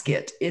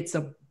casket. It's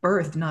a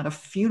birth, not a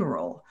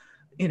funeral.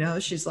 You know,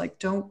 she's like,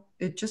 don't,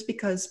 it just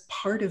because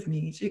part of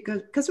me,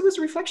 because it was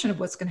a reflection of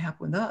what's going to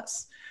happen with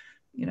us.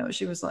 You know,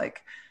 she was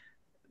like,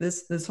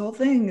 this whole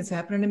thing is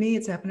happening to me,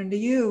 it's happening to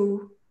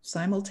you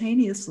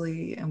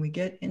simultaneously. And we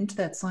get into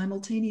that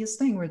simultaneous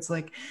thing where it's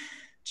like,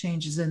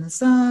 changes in the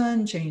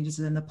sun, changes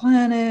in the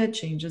planet,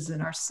 changes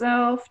in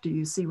ourself. Do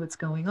you see what's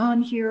going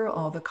on here?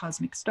 All the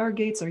cosmic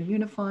stargates are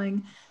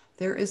unifying.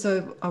 There is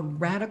a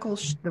radical,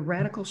 the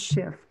radical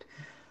shift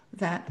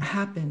that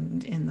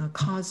happened in the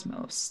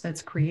cosmos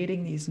that's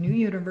creating these new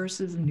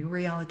universes and new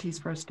realities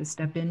for us to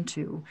step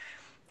into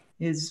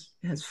has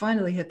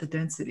finally hit the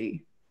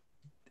density,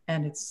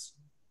 and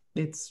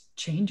it's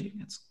changing,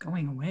 it's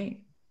going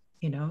away,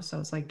 you know. So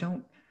it's like,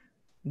 don't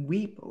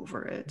weep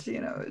over it,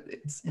 you know.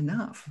 It's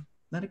enough,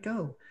 let it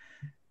go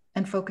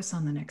and focus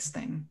on the next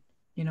thing,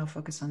 you know.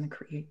 Focus on the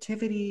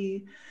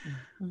creativity,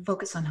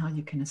 focus on how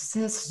you can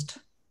assist,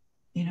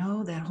 you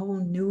know. That whole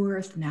new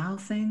earth now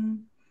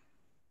thing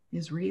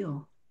is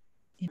real,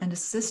 and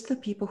assist the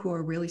people who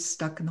are really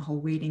stuck in the whole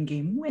waiting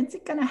game. When's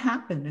it going to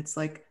happen? It's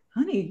like,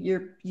 honey,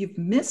 you've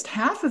missed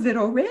half of it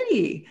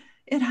already.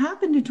 It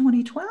happened in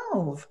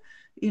 2012,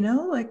 you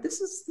know. Like, this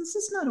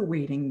is not a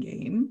waiting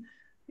game.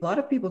 A lot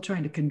of people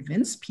trying to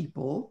convince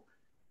people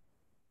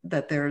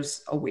that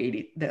there's a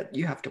wait, that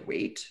you have to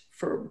wait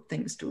for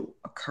things to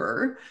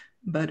occur.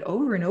 But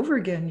over and over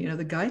again, you know,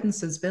 the guidance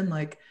has been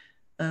like,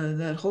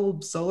 that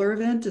whole solar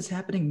event is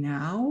happening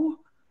now.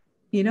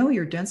 You know,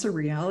 your denser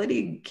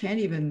reality can't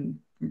even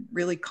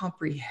really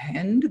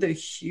comprehend the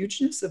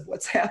hugeness of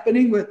what's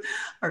happening with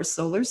our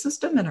solar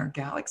system and our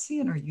galaxy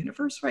and our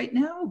universe right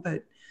now.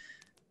 But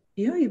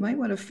you know, you might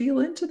want to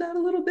feel into that a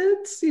little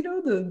bit, you know,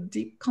 the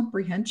deep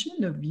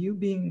comprehension of you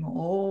being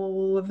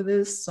all of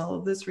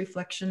this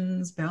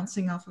reflections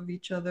bouncing off of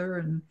each other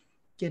and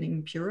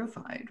getting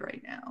purified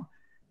right now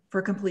for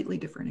a completely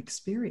different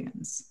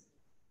experience.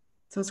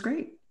 So it's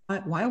great.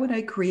 Why would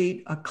I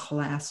create a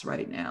class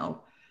right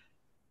now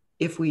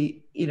if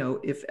we, you know,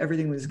 if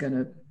everything was going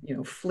to, you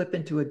know, flip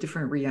into a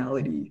different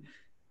reality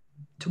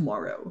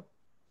tomorrow,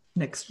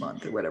 next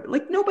month or whatever?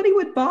 Like, nobody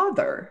would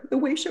bother. The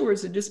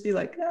wayshowers would just be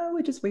like, oh,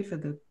 we just wait for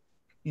the,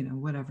 you know,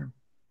 whatever,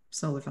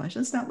 solar flash.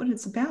 That's not what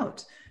it's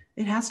about.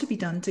 It has to be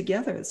done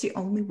together. It's the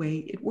only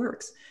way it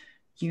works.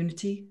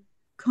 Unity,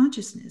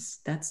 consciousness.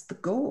 That's the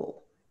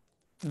goal.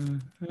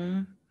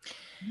 Mm-hmm.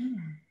 Yeah.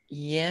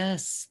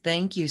 Yes,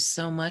 thank you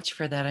so much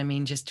for that. I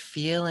mean, just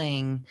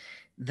feeling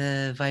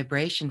the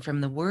vibration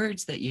from the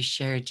words that you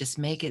shared just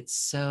make it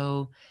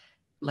so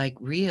like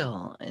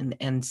real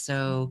and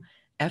so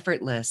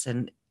effortless,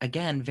 and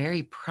again,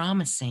 very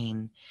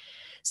promising.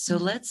 So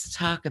let's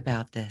talk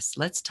about this.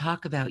 Let's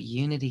talk about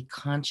unity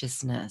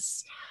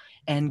consciousness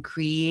and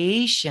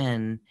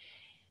creation,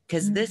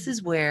 because this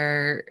is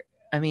where,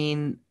 I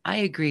mean, I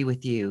agree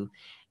with you.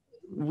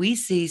 We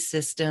see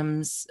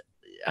systems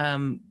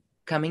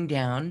coming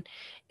down,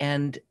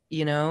 and,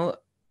 you know,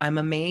 I'm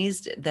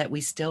amazed that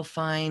we still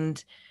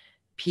find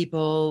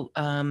people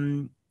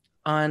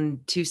on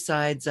two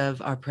sides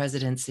of our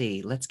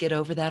presidency. Let's get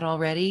over that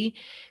already,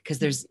 because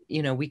there's,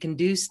 you know, we can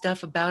do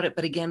stuff about it,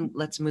 but again,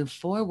 let's move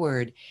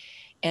forward.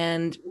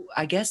 And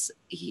I guess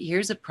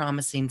here's a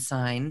promising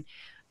sign.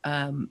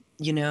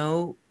 You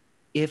know,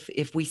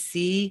 if we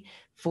see,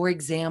 for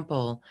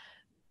example,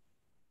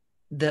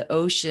 the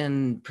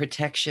ocean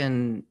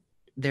protection,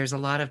 there's a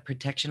lot of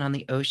protection on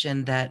the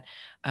ocean that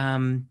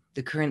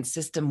the current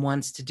system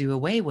wants to do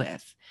away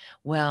with.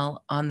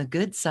 Well, on the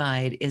good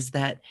side is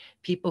that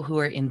people who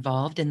are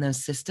involved in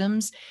those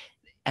systems,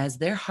 as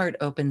their heart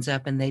opens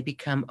up and they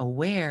become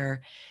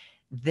aware,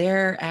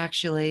 they're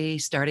actually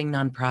starting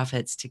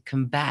nonprofits to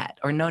combat,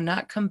 or no,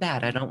 not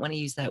combat, I don't want to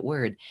use that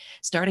word,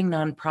 starting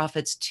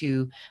nonprofits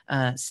to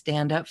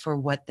stand up for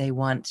what they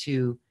want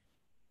to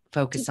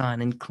focus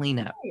on and clean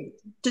up.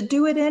 To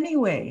do it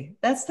anyway.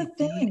 That's To the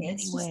do it thing.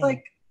 It's just anyway.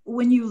 like,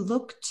 when you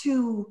look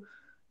to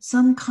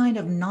some kind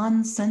of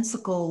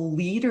nonsensical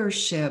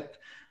leadership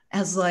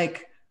as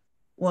like,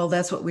 well,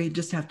 that's what we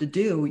just have to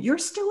do. You're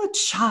still a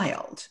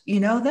child.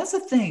 That's the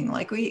thing.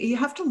 Like you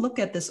have to look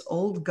at this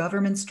old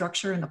government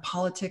structure and the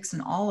politics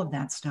and all of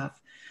that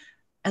stuff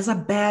as a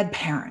bad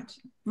parent,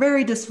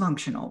 very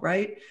dysfunctional,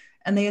 right?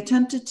 And they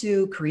attempted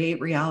to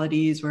create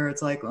realities where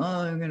it's like, oh,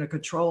 I'm going to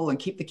control and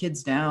keep the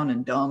kids down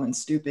and dumb and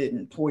stupid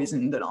and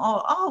poisoned and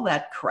all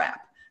that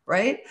crap,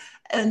 right?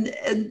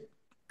 And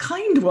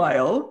kind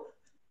while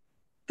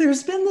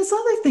there's been this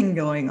other thing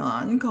going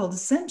on called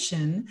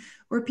Ascension,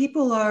 where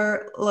people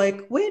are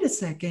like, wait a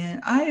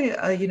second,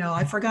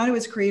 I forgot I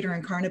was creator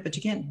incarnate, but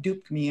you can't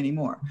dupe me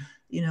anymore.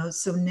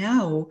 So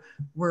now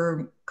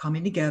we're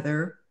coming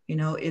together.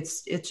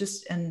 It's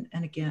just, and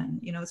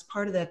again, it's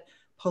part of that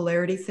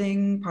polarity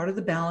thing, part of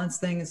the balance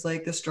thing. Is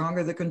like the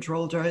stronger the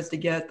control tries to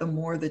get, the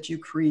more that you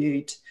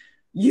create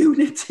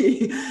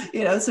unity.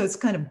 So it's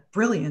kind of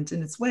brilliant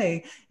in its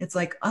way. It's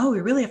like, oh,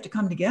 we really have to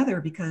come together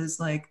because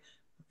like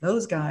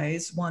those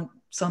guys want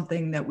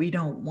something that we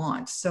don't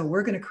want. So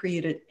we're going to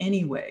create it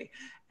anyway.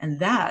 And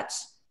that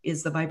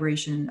is the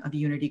vibration of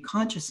unity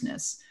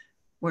consciousness,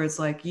 where it's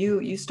like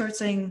you start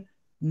saying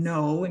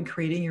no and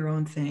creating your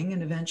own thing.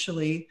 And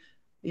eventually,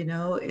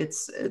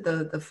 it's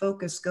the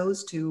focus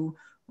goes to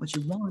what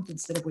you want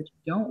instead of what you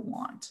don't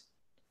want,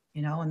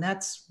 and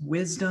that's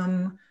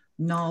wisdom,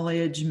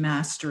 knowledge,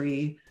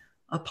 mastery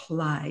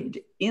applied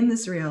in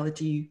this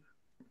reality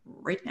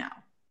right now.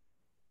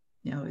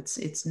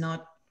 It's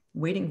not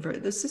waiting for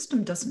the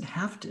system doesn't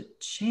have to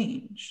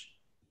change.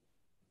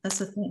 That's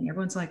the thing.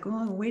 Everyone's like, oh,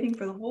 I'm waiting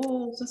for the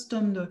whole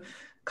system to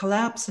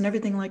collapse and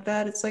everything like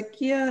that. It's like,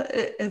 yeah,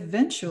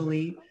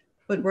 eventually,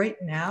 but right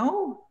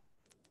now,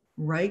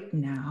 what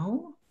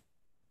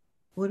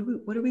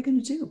are we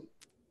going to do?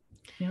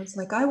 It's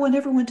like, I want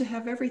everyone to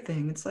have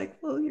everything. It's like,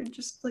 well, you're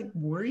just like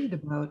worried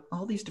about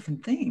all these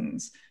different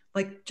things.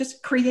 Like,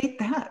 just create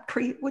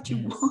what you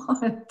Yes.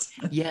 want.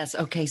 Yes.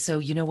 Okay. So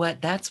you know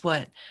what? That's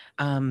what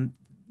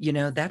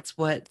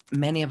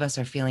many of us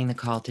are feeling the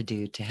call to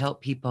do, to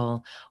help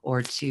people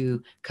or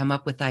to come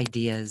up with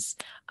ideas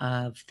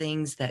of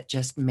things that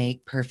just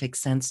make perfect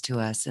sense to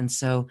us. And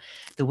so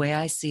the way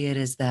I see it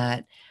is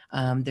that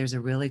there's a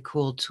really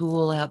cool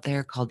tool out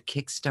there called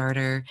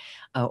Kickstarter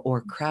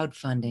or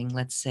crowdfunding,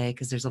 let's say,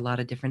 because there's a lot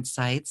of different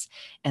sites.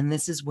 And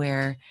this is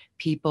where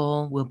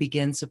people will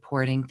begin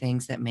supporting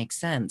things that make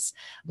sense,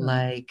 Right,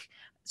 like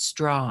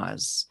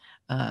straws,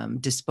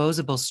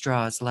 disposable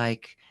straws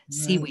like right,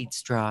 seaweed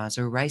straws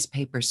or rice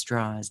paper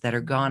straws that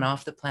are gone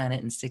off the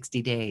planet in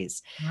 60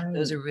 days.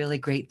 Those right. are really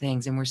great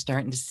things. And we're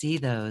starting to see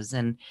those,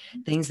 and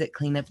things that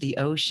clean up the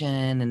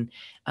ocean. And,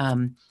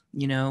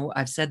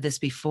 I've said this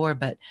before,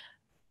 but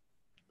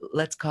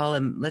let's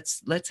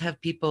have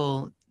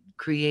people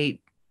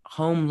create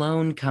home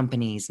loan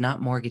companies,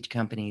 not mortgage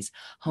companies,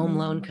 home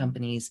loan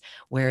companies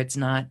where it's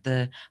not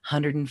the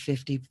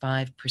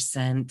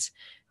 155%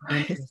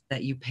 Right, interest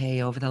that you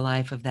pay over the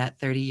life of that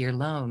 30-year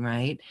loan,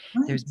 right?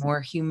 There's right.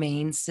 more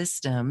humane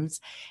systems.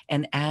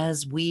 And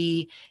as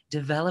we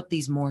develop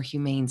these more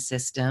humane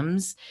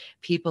systems,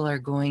 people are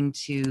going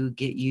to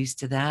get used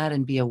to that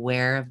and be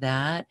aware of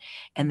that.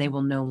 And they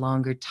will no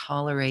longer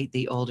tolerate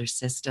the older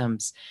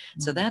systems.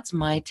 So Right. that's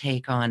my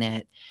take on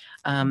it.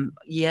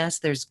 Yes,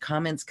 there's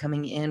comments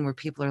coming in where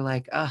people are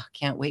like, oh,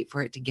 can't wait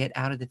for it to get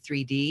out of the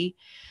 3D.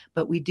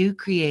 But we do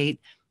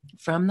create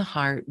from the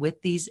heart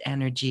with these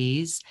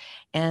energies.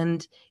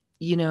 And,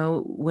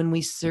 when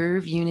we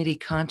serve unity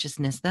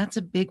consciousness, that's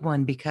a big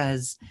one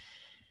because,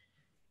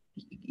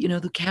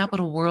 the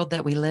capital world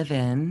that we live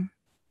in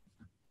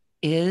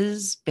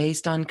is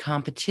based on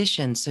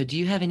competition. So do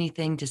you have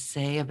anything to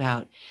say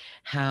about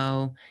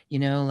how,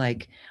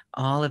 like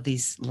all of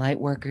these light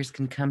workers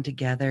can come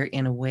together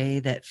in a way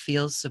that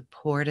feels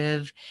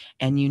supportive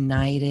and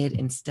united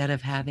instead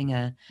of having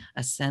a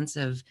sense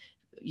of,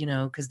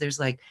 because there's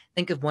like,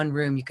 think of one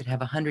room, you could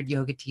have 100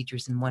 yoga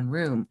teachers in one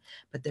room,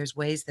 but there's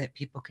ways that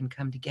people can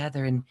come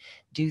together and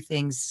do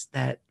things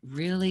that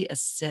really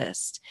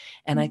assist.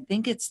 And I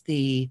think it's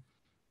the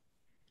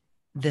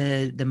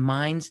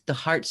minds, the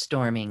heart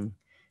storming,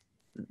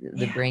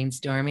 the Yeah.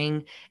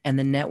 brainstorming and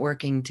the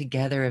networking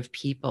together of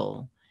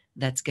people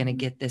that's going to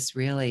get this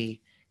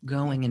really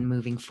going and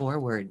moving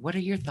forward. What are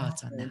your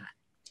thoughts on that? Exactly.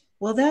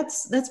 Well,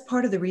 that's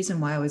part of the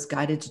reason why I was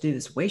guided to do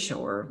this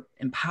Wayshower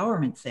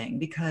empowerment thing,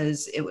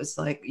 because it was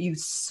like you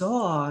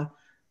saw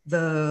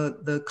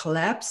the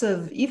collapse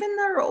of even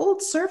their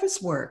old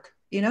service work.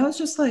 It's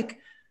just like,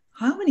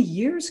 how many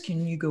years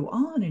can you go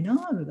on and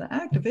on with the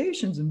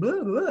activations and blah,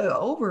 blah, blah,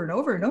 over and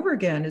over and over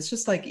again? It's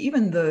just like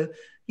even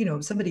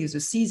somebody who's a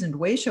seasoned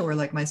Wayshower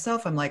like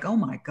myself, I'm like, oh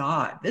my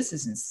God, this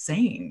is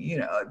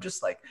insane.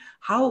 Just like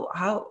how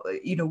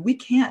we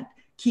can't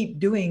keep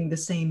doing the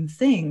same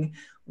thing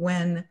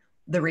when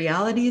the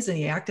realities and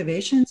the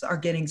activations are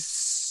getting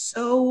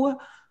so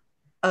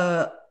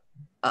uh,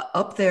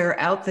 up there,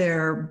 out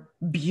there,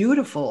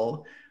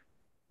 beautiful.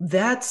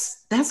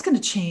 That's going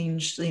to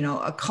change,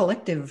 a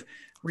collective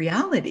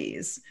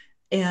realities.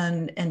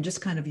 and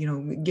just kind of, you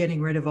know,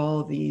 getting rid of all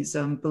of these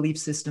belief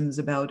systems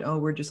about, oh,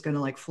 we're just going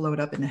to like float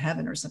up into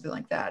heaven or something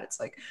like that. It's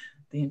like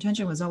the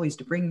intention was always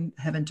to bring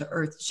heaven to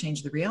earth, to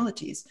change the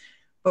realities,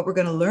 but we're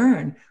going to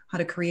learn how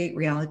to create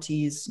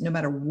realities no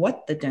matter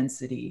what the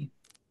density.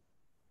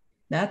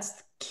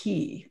 That's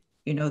key.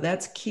 You know,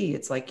 that's key.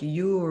 It's like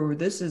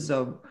this is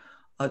a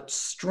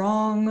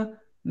strong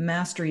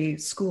mastery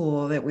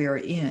school that we are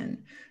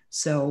in.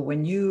 So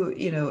when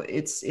you know,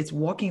 it's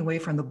walking away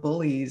from the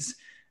bullies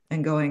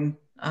and going,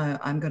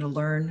 I'm going to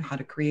learn how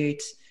to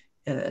create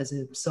as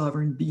a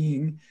sovereign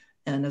being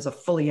and as a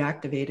fully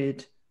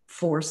activated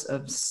force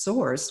of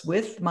source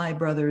with my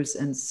brothers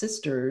and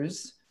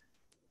sisters,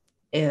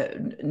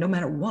 no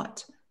matter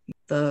what.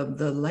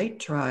 The light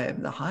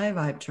tribe, the high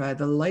vibe tribe,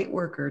 the light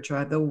worker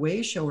tribe, the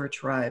wayshower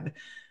tribe,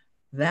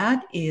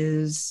 that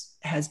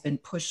has been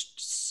pushed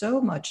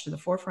so much to the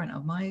forefront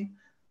of my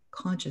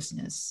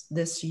consciousness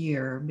this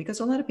year, because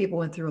a lot of people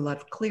went through a lot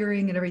of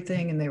clearing and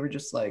everything, and they were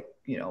just like,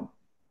 you know,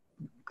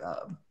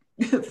 uh,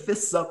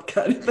 fists up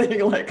kind of thing,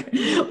 like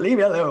leave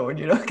me alone,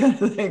 you know,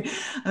 kind of thing.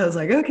 I was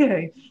like,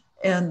 okay.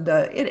 And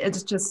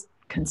it's just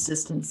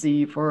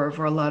consistency for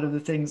a lot of the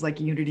things, like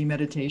unity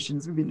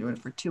meditations. We've been doing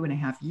it for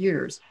 2.5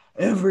 years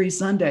every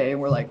Sunday,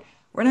 and we're like,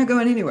 we're not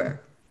going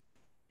anywhere.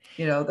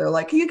 You know, they're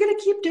like, are you going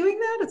to keep doing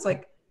that? It's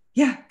like,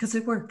 yeah, because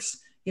it works.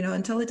 You know,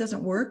 until it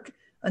doesn't work,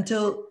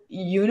 until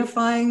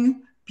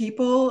unifying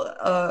people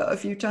a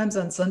few times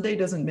on Sunday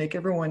doesn't make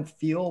everyone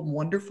feel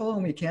wonderful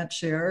and we can't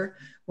share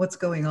what's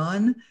going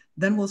on,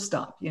 then we'll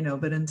stop, you know.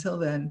 But until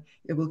then,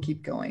 it will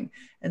keep going.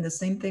 And the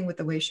same thing with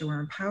the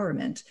Wayshower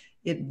Empowerment.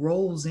 It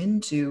rolls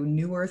into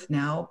New Earth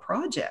Now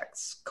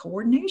projects,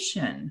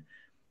 coordination,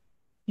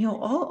 you know,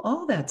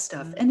 all that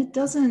stuff. And it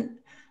doesn't,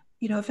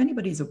 you know, if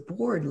anybody's a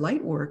bored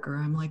light worker,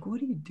 I'm like,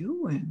 what are you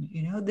doing?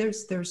 You know,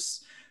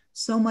 there's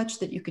so much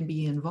that you can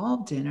be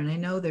involved in. And I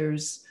know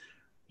there's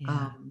Yeah.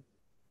 um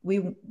we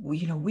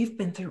you know, we've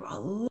been through a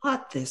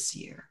lot this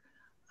year,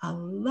 a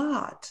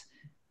lot.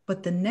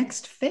 But the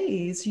next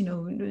phase, you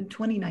know,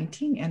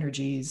 2019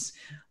 energies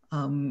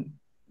um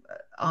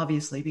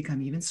obviously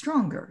become even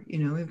stronger. You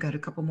know, we've got a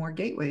couple more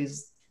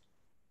gateways,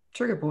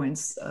 trigger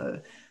points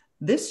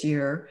this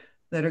year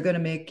that are going to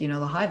make, you know,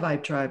 the high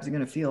vibe tribes are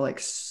going to feel like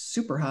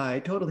super high,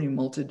 totally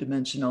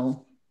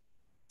multidimensional.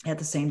 At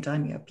the same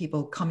time, you have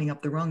people coming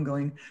up the rung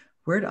going,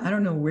 I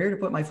don't know where to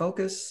put my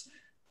focus.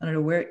 I don't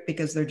know where,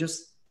 because they're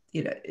just,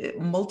 you know,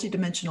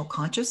 multidimensional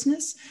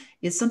consciousness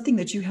is something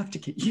that you have to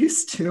get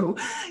used to.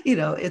 You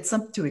know, it's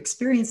something to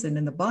experience, and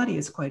in the body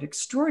is quite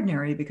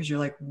extraordinary, because you're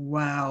like,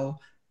 wow,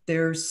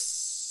 there's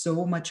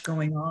so much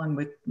going on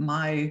with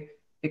my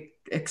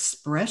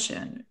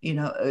expression. You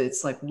know,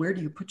 it's like, where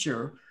do you put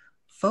your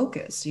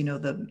focus? You know,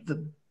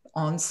 the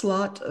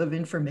onslaught of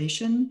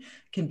information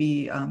can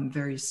be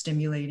very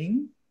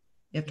stimulating.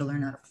 You have to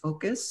learn how to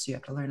focus. You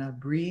have to learn how to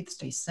breathe,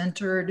 stay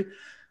centered.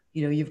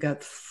 You know, you've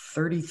got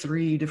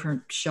 33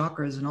 different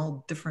chakras and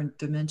all different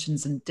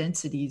dimensions and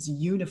densities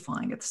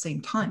unifying at the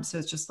same time. So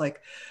it's just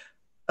like,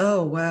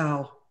 oh,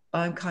 wow,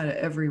 I'm kind of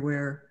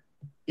everywhere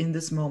in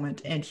this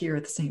moment and here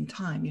at the same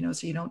time, you know,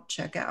 so you don't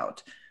check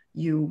out.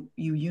 You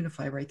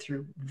unify right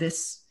through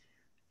this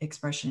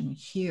expression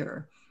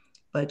here.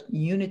 But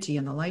unity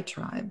in the light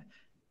tribe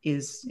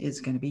is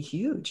going to be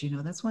huge. You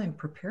know, that's why I'm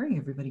preparing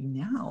everybody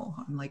now.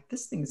 I'm like,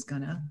 this thing's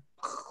gonna,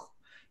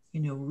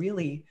 you know,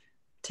 really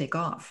take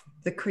off.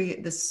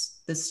 This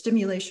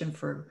stimulation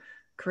for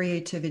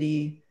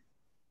creativity,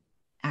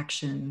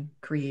 action,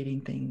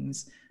 creating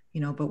things,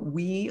 you know, but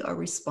we are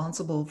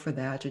responsible for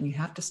that. And you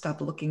have to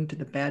stop looking to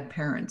the bad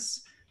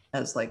parents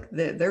as like,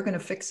 they're going to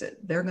fix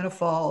it. They're going to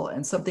fall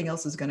and something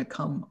else is going to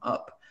come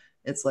up.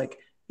 It's like,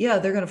 yeah,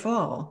 they're going to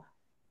fall,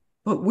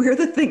 but we're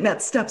the thing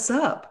that steps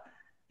up,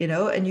 you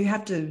know, and you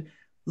have to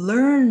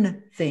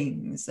learn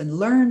things and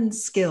learn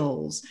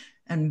skills.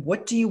 And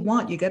what do you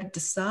want? You got to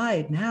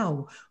decide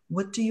now,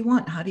 what do you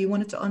want? How do you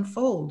want it to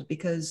unfold?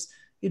 Because,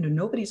 you know,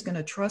 nobody's going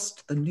to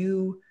trust the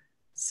new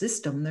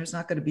system. There's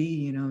not going to be,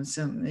 you know,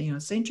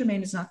 Saint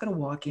Germain is not going to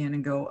walk in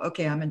and go,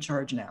 okay, I'm in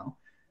charge now.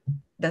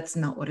 That's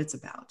not what it's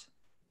about.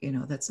 You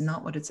know, that's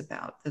not what it's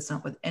about. That's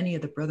not what any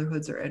of the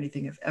brotherhoods or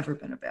anything have ever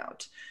been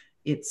about.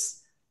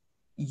 It's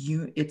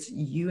it's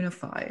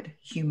unified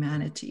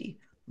humanity,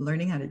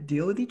 learning how to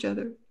deal with each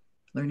other,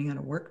 learning how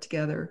to work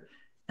together,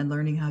 and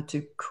learning how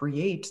to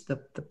create the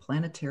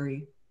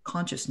planetary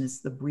consciousness,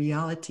 the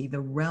reality, the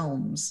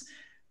realms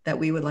that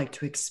we would like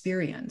to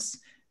experience.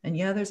 And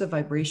yeah, there's a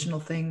vibrational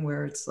thing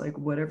where it's like,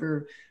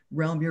 whatever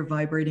realm you're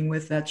vibrating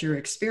with, that's your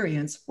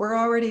experience. We're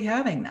already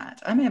having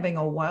that. I'm having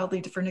a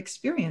wildly different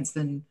experience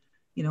than,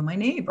 you know, my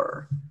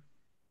neighbor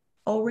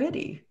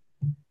already,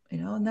 you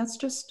know, and that's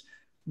just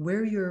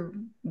where your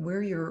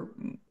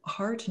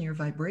heart and your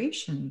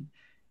vibration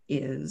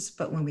is.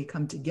 But when we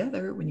come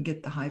together, when you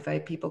get the high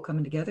vibe people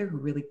coming together who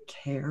really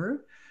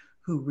care,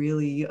 who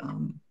really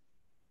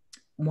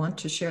want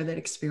to share that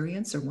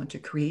experience or want to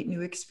create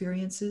new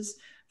experiences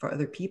for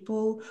other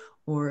people,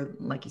 or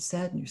like you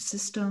said, new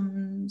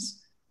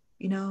systems,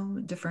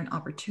 different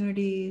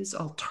opportunities,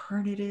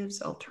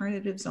 alternatives.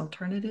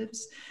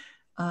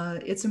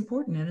 It's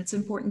important, and it's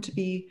important to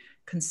be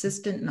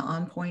consistent and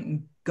on point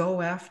and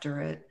go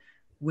after it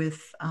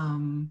with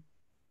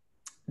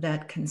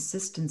that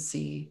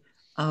consistency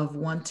of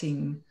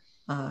wanting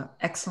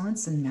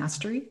excellence and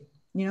mastery,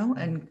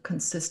 and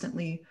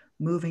consistently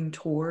moving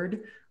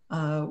toward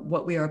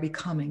what we are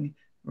becoming,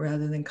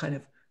 rather than kind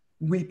of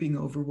weeping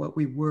over what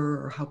we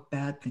were or how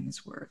bad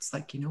things were. It's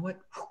like, you know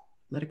what?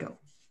 Let it go.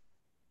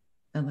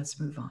 And let's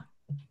move on.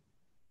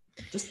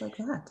 Just like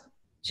that.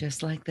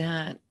 Just like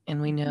that.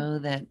 And we know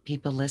that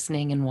people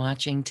listening and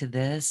watching to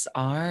this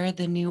are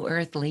the New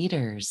Earth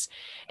leaders.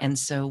 And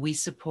so we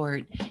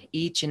support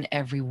each and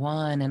every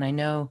one. And I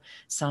know,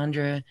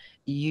 Sandra,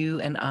 you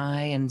and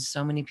I and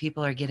so many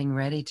people are getting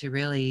ready to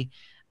really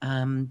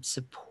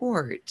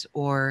support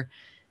or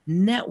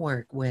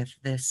network with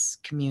this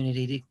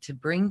community to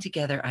bring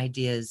together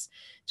ideas,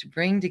 to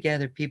bring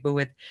together people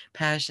with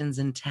passions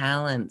and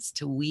talents,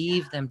 to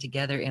weave them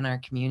together in our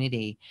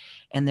community.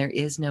 And there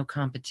is no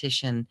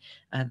competition.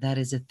 That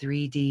is a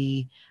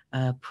 3D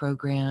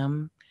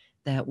program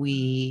that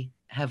we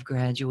have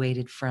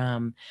graduated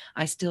from.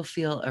 I still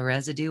feel a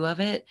residue of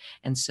it.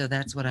 And so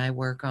that's what I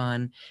work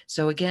on.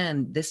 So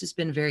again, this has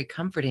been very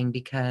comforting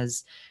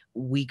because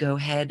we go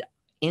head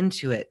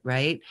into it,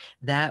 right?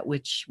 That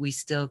which we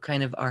still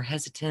kind of are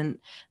hesitant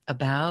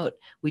about,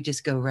 we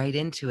just go right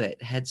into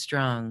it,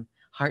 headstrong,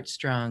 heart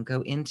strong,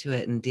 go into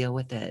it and deal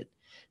with it.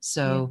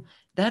 So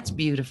that's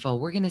beautiful.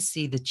 We're going to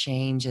see the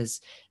change as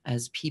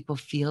people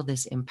feel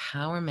this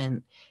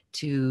empowerment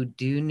to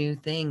do new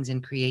things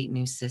and create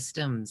new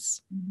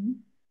systems. Mm-hmm.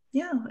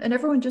 Yeah. And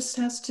everyone just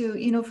has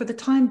to, for the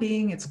time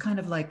being, it's kind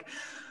of like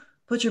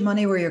put your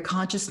money where your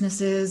consciousness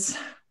is,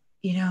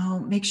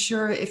 make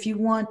sure if you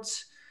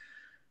want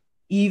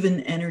even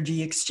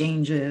energy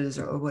exchanges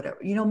or whatever,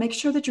 make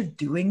sure that you're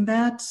doing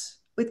that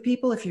with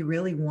people. If you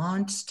really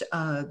want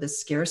the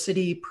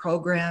scarcity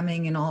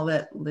programming and all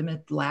that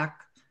limit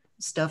lack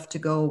stuff to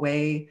go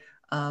away,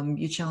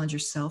 you challenge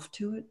yourself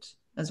to it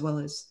as well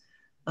as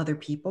other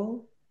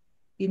people.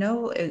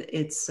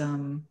 It's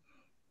and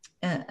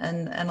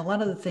a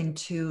lot of the thing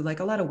too, like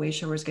a lot of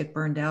wayshowers get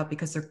burned out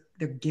because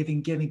they're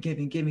giving,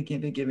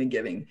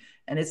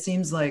 and it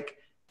seems like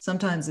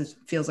sometimes it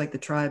feels like the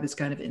tribe is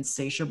kind of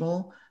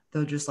insatiable.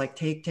 They'll just like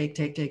take,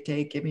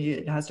 give me,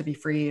 it has to be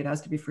free, it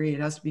has to be free,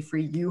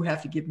 you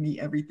have to give me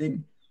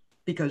everything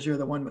because you're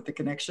the one with the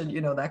connection,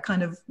 that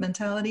kind of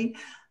mentality.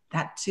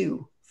 That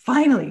too,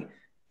 finally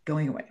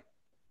going away,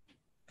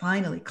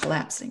 finally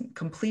collapsing,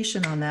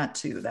 completion on that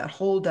too. That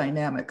whole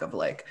dynamic of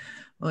like,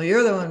 well,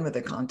 you're the one with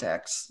the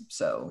contacts,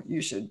 so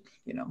you should,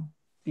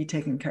 be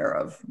taken care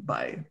of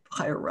by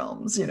higher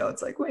realms.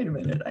 It's like, wait a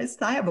minute,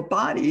 I have a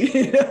body,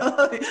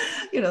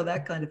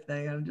 that kind of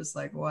thing. I'm just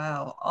like,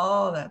 wow,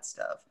 all that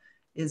stuff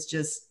is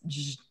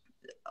just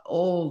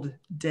old,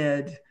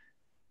 dead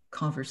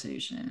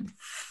conversation.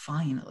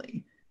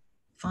 Finally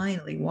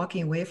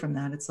walking away from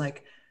that. It's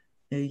like,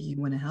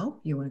 you want to help,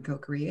 you want to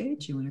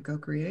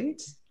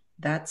co-create.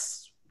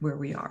 That's where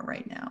we are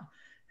right now.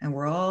 And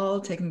we're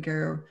all taking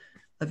care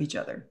of each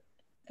other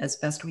as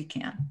best we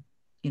can.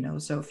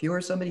 So if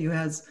you're somebody who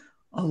has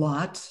a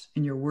lot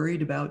and you're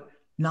worried about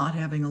not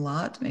having a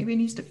lot, maybe it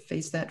needs to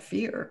face that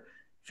fear.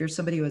 If you're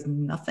somebody who has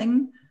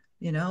nothing,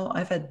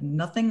 I've had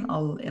nothing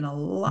in a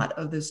lot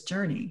of this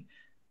journey.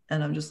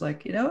 And I'm just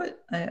like,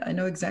 I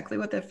know exactly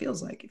what that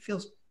feels like. It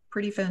feels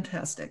pretty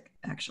fantastic,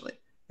 actually.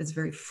 It's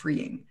very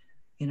freeing,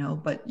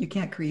 but you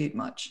can't create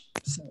much.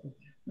 So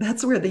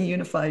that's where the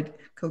unified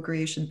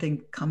co-creation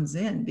thing comes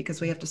in, because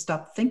we have to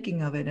stop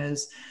thinking of it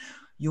as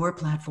your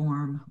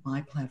platform,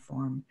 my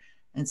platform,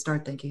 and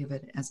start thinking of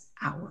it as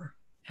our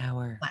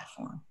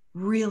platform.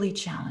 Really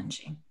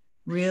challenging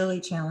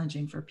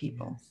for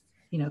people,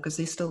 because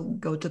they still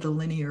go to the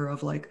linear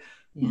of like,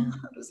 well,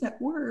 how does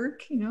that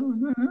work? I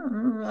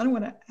don't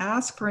want to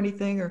ask for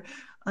anything, or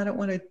I don't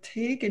want to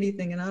take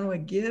anything, and I don't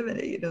want to give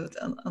it,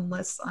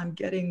 unless I'm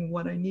getting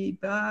what I need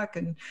back.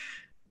 And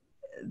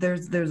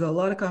there's a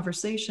lot of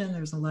conversation.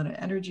 There's a lot of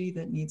energy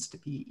that needs to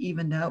be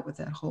evened out with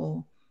that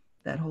whole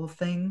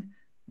thing.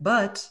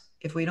 But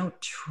if we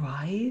don't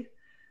try,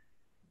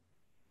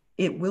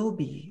 it will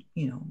be,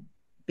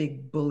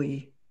 big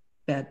bully,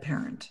 bad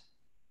parent,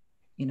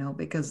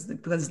 because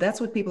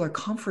that's what people are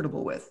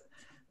comfortable with.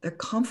 They're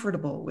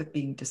comfortable with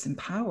being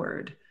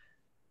disempowered.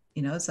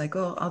 It's like,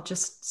 oh, I'll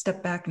just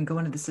step back and go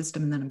into the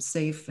system and then I'm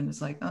safe. And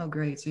it's like, oh,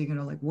 great. So you're going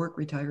to like work,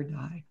 retire,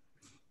 die.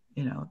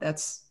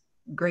 That's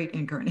great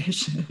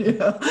incarnation.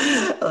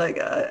 Like,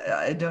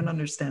 I don't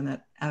understand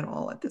that at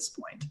all at this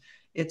point.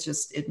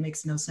 It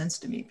makes no sense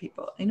to me.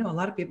 People, a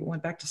lot of people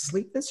went back to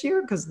sleep this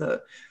year because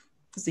the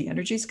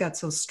energies got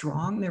so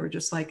strong. They were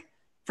just like,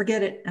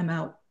 forget it, I'm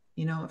out.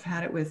 I've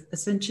had it with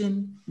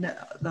Ascension.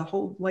 The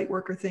whole light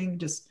worker thing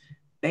just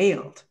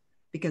bailed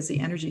because the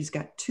energies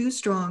got too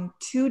strong,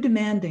 too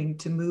demanding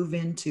to move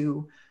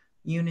into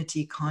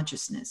unity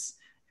consciousness.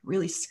 It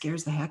really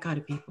scares the heck out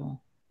of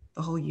people.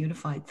 The whole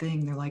unified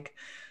thing. They're like,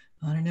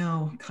 I don't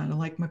know, kind of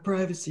like my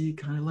privacy,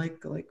 kind of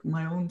like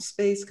my own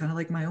space, kind of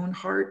like my own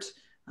heart.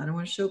 I don't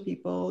want to show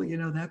people,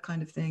 that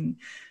kind of thing.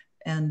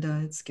 And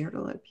it scared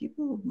a lot of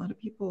people. A lot of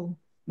people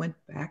went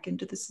back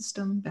into the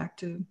system, back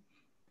to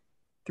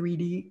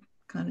 3D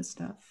kind of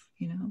stuff.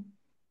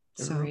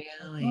 So, Really?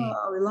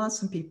 oh, we lost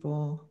some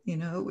people,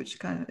 which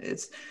kind of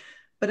it's,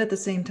 but at the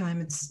same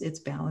time, it's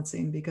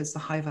balancing because the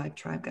high vibe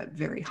tribe got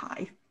very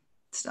high.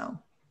 So,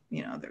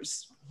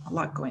 there's a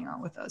lot going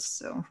on with us.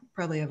 So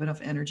probably have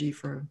enough energy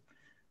for,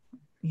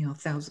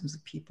 thousands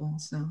of people.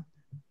 So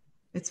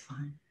it's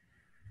fine.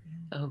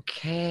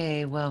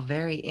 Okay, well,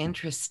 very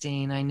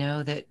interesting. I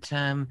know that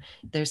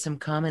there's some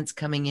comments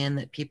coming in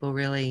that people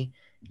really,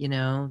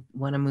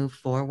 want to move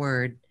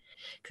forward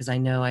because I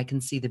know I can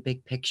see the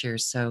big picture.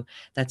 So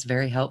that's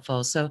very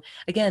helpful. So,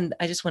 again,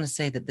 I just want to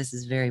say that this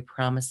is very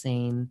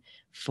promising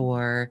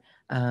for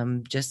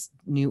just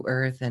New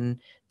Earth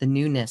and the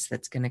newness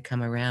that's going to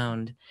come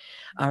around.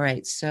 All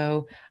right.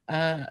 So,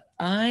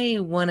 I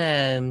want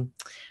to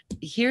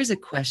here's a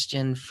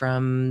question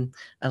from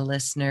a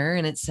listener,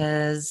 and it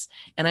says,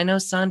 and I know,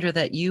 Sandra,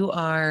 that you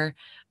are,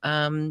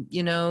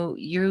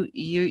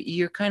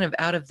 you're kind of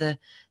out of the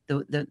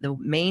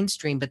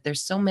mainstream, but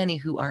there's so many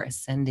who are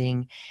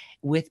ascending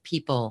with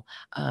people,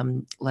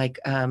 like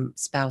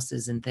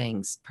spouses and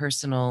things,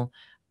 personal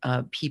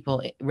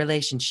people,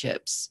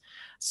 relationships.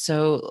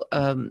 So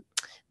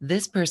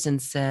this person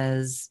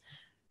says,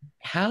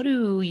 how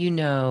do you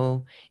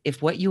know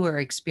if what you are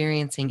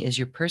experiencing is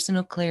your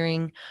personal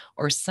clearing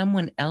or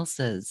someone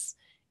else's?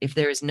 If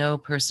there is no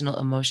personal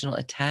emotional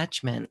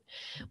attachment,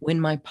 when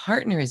my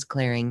partner is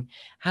clearing,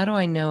 how do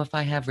I know if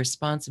I have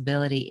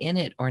responsibility in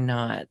it or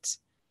not?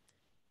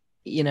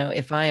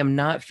 If I am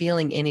not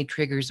feeling any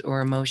triggers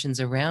or emotions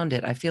around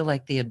it, I feel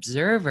like the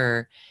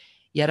observer,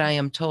 yet I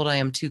am told I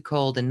am too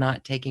cold and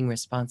not taking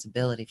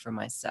responsibility for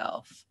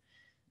myself.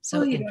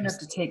 Well, So you don't have to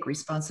interesting. take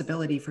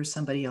responsibility for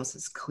somebody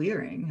else's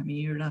clearing. I mean,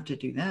 you don't have to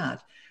do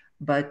that.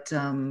 But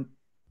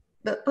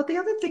but the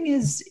other thing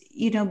is,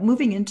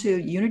 moving into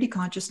unity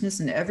consciousness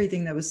and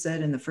everything that was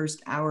said in the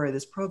first hour of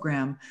this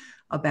program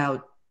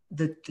about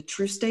the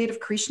true state of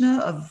Krishna,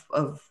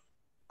 of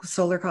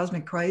solar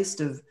cosmic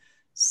Christ, of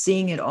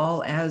seeing it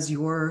all as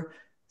your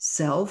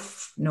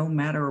self, no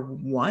matter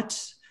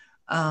what.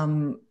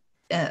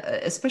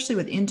 Especially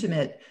with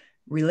intimate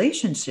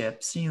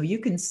relationships, you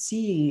can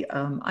see.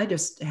 I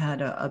just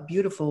had a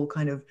beautiful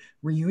kind of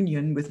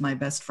reunion with my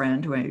best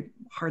friend, who I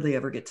hardly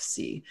ever get to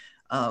see,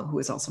 who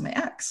is also my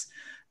ex.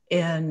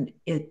 And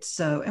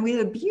and we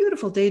had a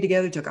beautiful day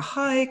together, took a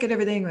hike and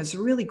everything. It was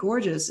really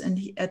gorgeous. And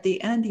at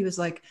the end, he was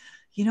like,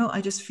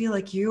 I just feel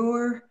like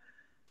you're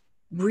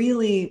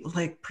really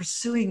like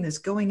pursuing this,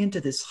 going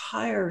into this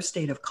higher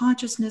state of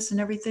consciousness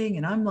and everything.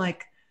 And I'm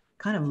like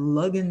kind of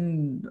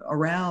lugging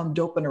around,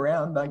 doping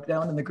around, like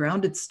down in the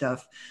grounded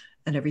stuff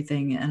and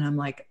everything. And I'm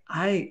like,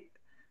 I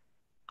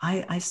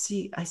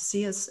see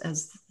us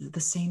as the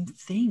same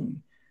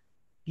thing.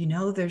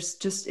 There's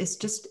just, it's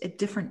just at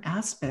different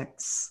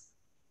aspects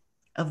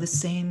of the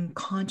same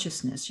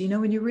consciousness.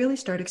 When you really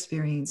start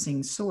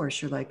experiencing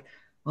source, you're like,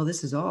 well,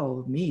 this is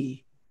all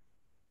me.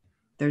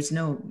 There's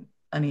no,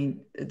 I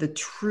mean, the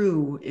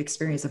true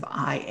experience of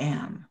I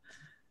am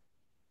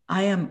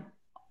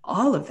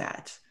all of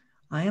that.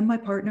 I am my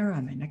partner.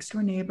 I'm my next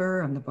door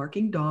neighbor. I'm the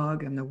barking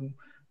dog. I'm the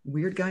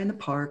weird guy in the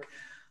park.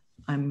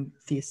 I'm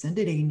the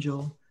ascended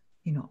angel,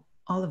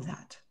 all of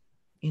that.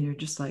 And you're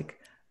just like,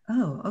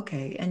 oh,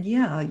 okay. And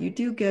yeah, you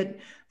do get,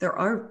 there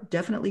are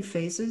definitely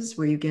phases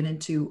where you get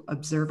into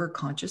observer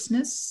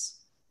consciousness,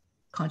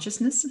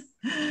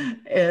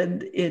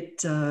 and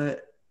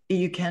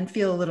you can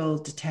feel a little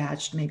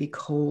detached, maybe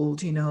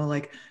cold,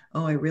 like,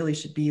 oh, I really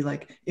should be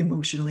like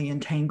emotionally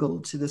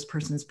entangled to this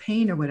person's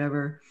pain or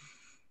whatever.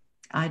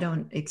 I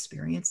don't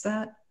experience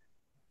that,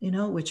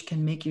 which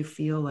can make you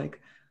feel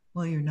like,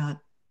 well, you're not,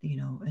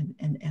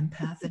 an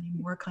empath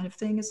anymore, kind of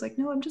thing. It's like,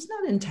 no, I'm just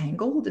not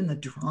entangled in the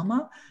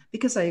drama,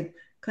 because I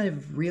kind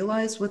of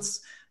realize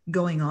what's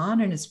going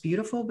on and it's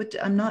beautiful, but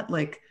I'm not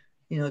like,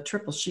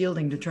 triple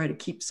shielding to try to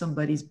keep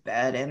somebody's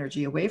bad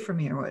energy away from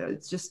me, or what.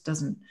 It just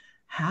doesn't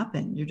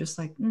happen. You're just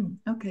like,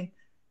 okay,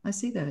 I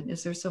see that.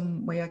 Is there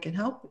some way I can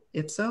help?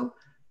 If so,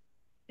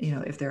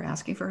 if they're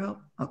asking for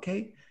help,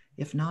 okay.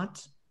 If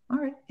not, all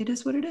right, it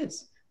is what it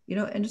is,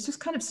 and it's just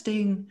kind of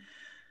staying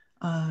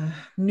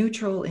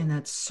neutral in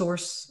that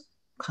source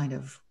kind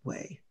of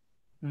way,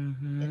 in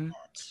Mm-hmm.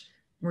 that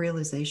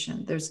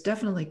realization. There's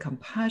definitely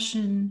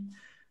compassion,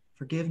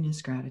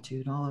 forgiveness,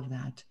 gratitude, all of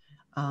that.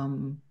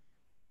 Um,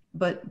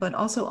 but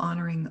also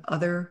honoring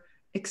other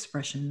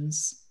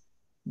expressions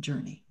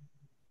journey,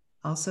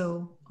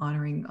 also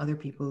honoring other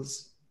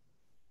people's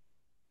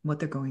what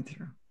they're going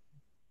through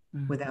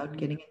without Mm-hmm.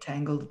 getting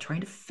entangled,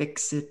 trying to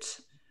fix it,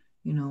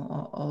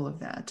 all of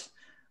that.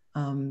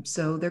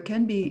 So there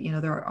can be,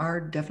 there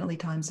are definitely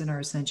times in our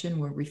ascension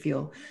where we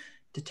feel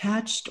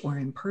detached or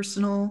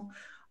impersonal.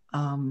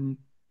 Um,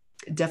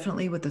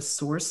 Definitely with the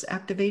source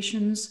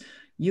activations,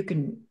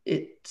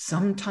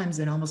 sometimes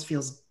it almost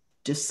feels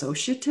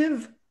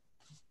dissociative,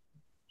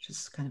 which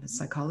is kind of a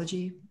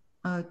psychology.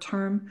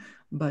 term,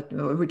 but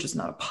which is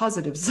not a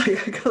positive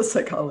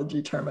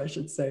psychology term, I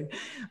should say.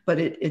 But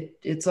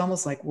it's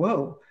almost like,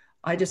 whoa,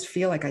 I just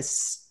feel like I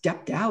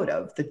stepped out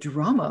of the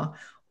drama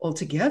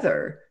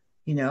altogether,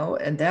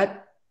 and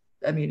that,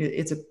 I mean,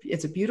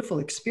 it's a beautiful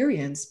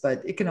experience,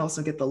 but it can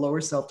also get the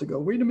lower self to go,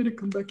 wait a minute,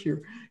 come back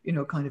here,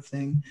 kind of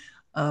thing.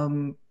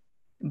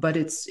 But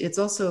it's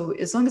also,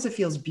 as long as it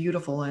feels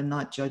beautiful and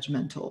not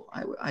judgmental,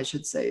 I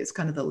should say, it's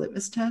kind of the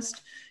litmus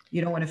test.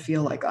 You don't want to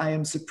feel like I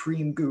am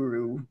supreme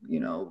guru,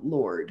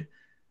 Lord.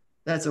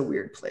 That's a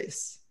weird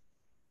place.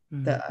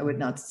 That I would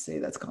not say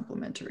that's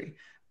complimentary.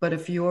 But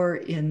if you're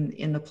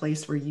in the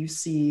place where you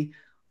see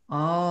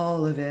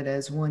all of it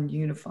as one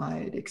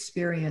unified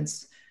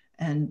experience,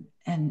 and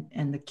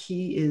the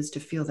key is to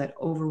feel that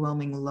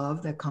overwhelming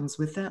love that comes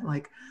with that,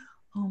 like,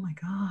 oh my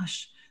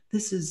gosh,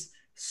 this is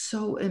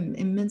so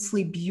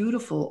immensely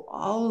beautiful,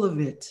 all of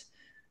it,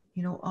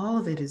 all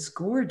of it is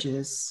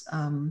gorgeous.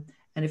 And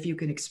if you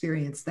can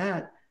experience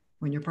that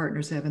when your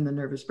partner's having the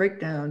nervous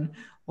breakdown,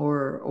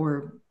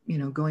 or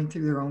going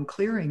through their own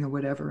clearing or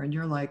whatever, and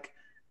you're like,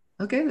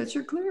 okay, that's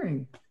your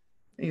clearing,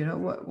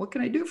 what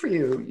can I do for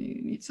you?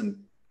 You need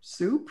some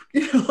soup,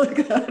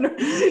 like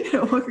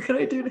that, what can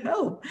I do to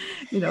help,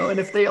 and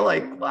if they're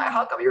like, well,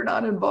 how come you're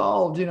not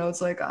involved,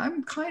 it's like,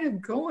 I'm kind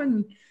of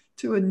going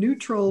to a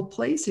neutral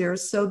place here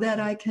so that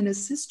I can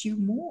assist you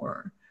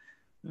more.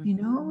 You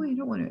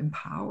don't want to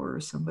empower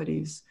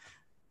somebody's,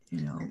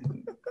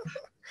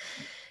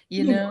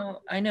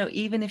 I know,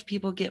 even if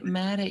people get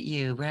mad at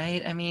you,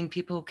 right? I mean,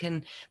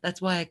 that's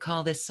why I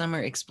call this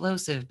summer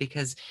explosive,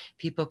 because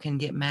people can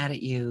get mad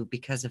at you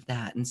because of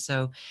that. And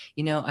so,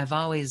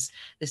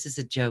 this is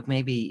a joke,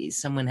 maybe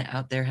someone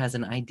out there has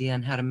an idea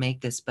on how to make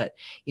this, but,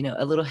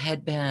 a little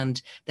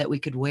headband that we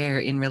could wear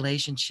in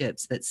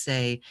relationships that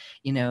say,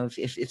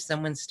 if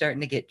someone's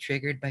starting to get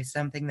triggered by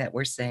something that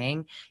we're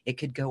saying, it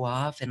could go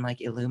off and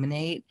like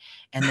illuminate.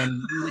 And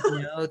then you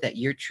would know that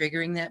you're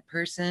triggering that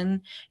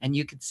person, and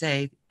you could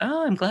say,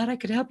 oh, I'm glad I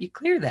could help you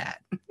clear that.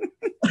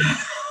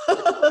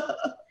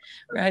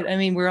 Right? I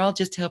mean, we're all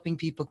just helping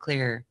people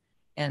clear.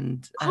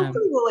 And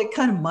hopefully we'll like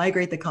kind of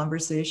migrate the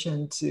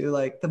conversation to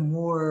like the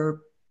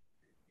more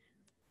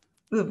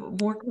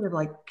kind of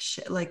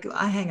like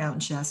I hang out in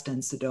Shasta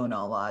and Sedona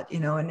a lot,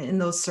 and in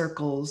those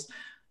circles,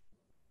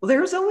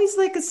 there's always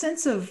like a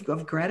sense of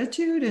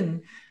gratitude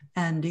and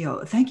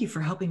thank you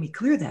for helping me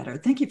clear that, or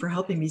thank you for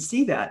helping me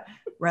see that,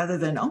 rather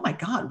than, oh my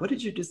God, what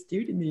did you just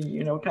do to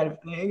me, kind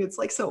of thing. It's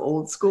like so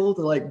old school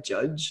to like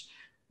judge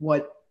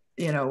what,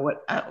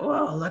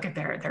 well, look at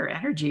their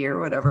energy or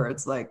whatever.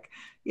 It's like,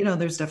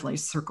 there's definitely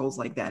circles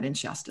like that in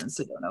Shasta and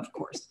Sedona, of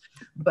course.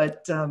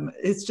 But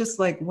it's just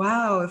like,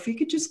 wow, if you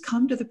could just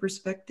come to the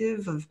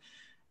perspective of,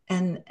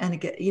 and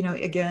again,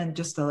 again,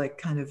 just to like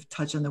kind of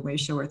touch on the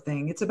Wayshower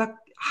thing, it's about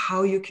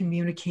how you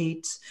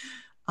communicate,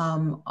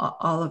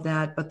 all of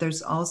that. But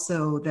there's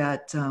also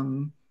that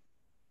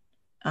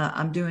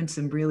I'm doing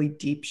some really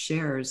deep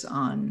shares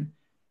on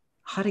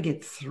how to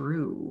get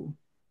through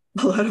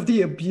a lot of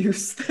the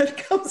abuse that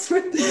comes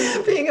with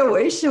being a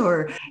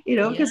Wayshower,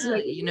 because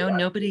like,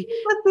 nobody,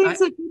 the things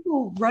that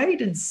people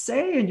write and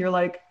say, and you're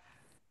like,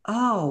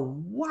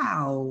 oh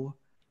wow.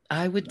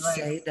 I would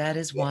say that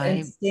is why,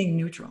 and staying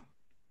neutral.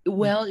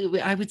 Well,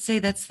 I would say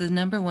that's the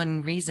number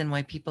one reason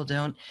why people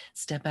don't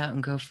step out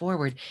and go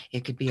forward.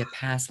 It could be a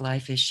past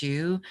life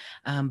issue,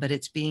 but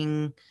it's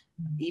being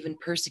even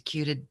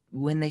persecuted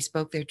when they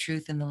spoke their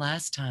truth in the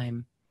last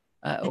time,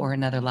 or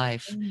another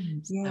life.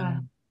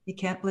 Yeah. You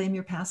can't blame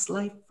your past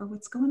life for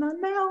what's going on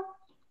now.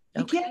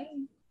 You Okay.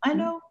 can't. I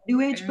know.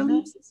 New Age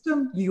belief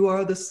system. You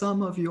are the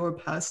sum of your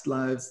past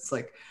lives. It's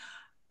like,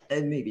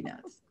 maybe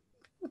not.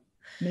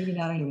 Maybe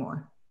not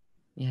anymore.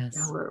 Yes.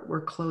 Now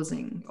we're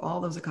closing all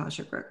those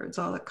Akashic records,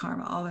 all that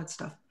karma, all that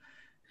stuff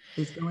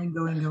is going,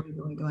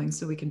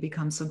 so we can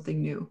become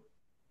something new.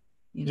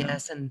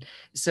 Yes, and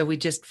so we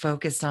just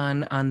focus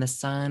on the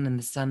sun and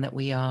the sun that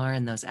we are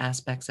and those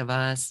aspects of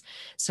us.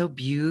 So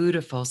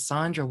beautiful.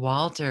 Sandra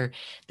Walter,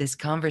 this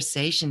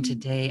conversation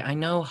today, I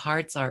know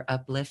hearts are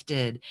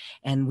uplifted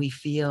and we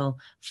feel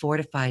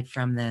fortified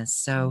from this.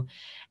 So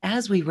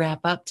as we wrap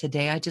up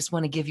today, I just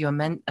want to give you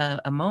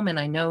a moment.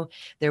 I know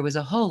there was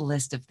a whole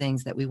list of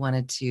things that we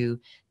wanted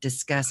to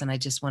discuss, and I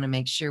just want to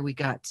make sure we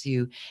got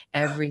to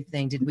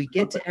everything. Did we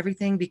get to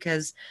everything?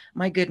 Because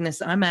my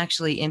goodness, I'm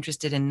actually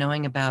interested in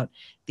knowing about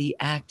the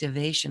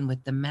activation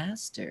with the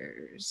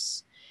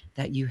masters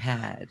that you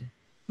had.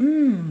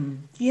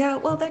 Yeah,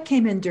 well, that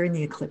came in during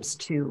the eclipse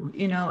too,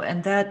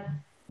 and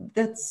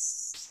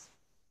that's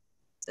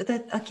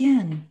that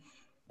again.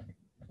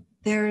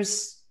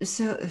 There's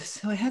so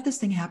I had this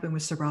thing happen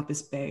with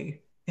Serapis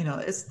Bay.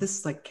 It's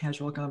this like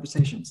casual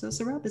conversation. So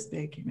Serapis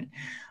Bay came in,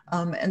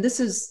 and this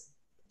is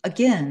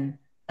again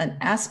an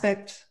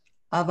aspect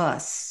of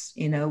us.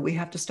 We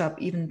have to stop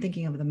even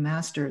thinking of the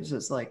masters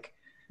as like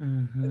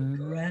the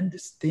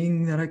grandest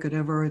thing that I could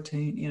ever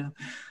attain.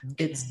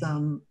 Okay. It's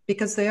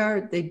because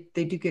they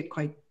do get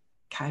quite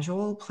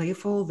casual,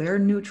 playful. They're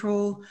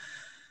neutral.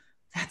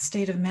 that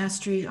state of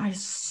mastery, I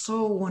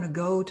so want to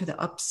go to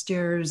the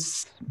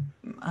upstairs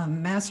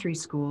mastery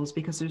schools,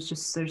 because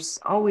there's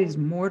always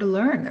more to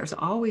learn. There's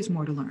always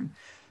more to learn,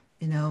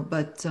 you know.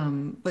 But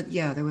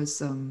yeah, there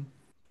was an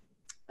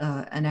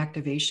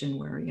activation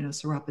where, you know,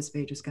 Serapis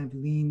Bey just kind of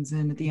leans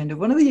in at the end of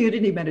one of the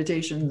Unity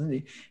meditations,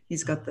 and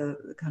he's got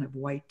the kind of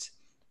white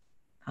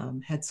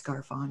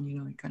headscarf on, you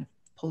know, he kind of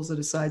pulls it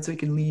aside so he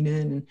can lean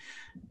in,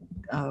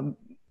 and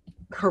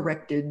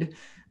corrected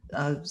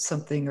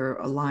something, or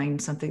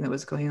aligned something that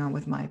was going on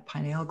with my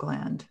pineal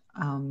gland,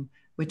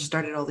 which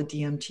started all the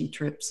DMT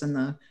trips and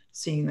the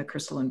seeing the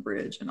crystalline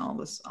bridge and all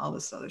this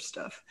other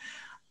stuff.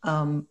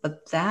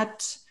 But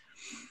that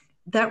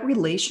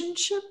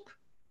relationship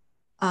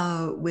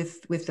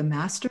with the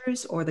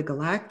masters, or the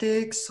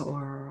galactics,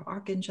 or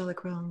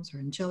archangelic realms, or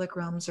angelic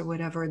realms, or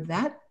whatever,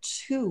 that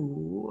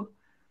too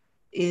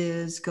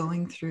is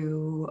going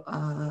through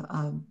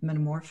a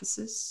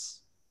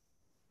metamorphosis,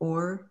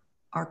 or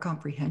our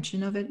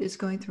comprehension of it is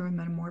going through a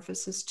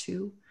metamorphosis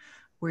too,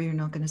 where you're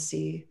not going to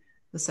see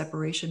the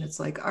separation.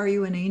 It's like, are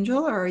you an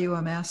angel or are you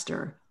a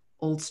master?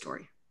 Old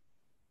story.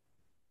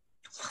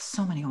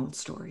 So many old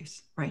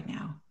stories right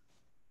now.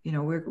 You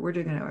know, we're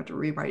going to have to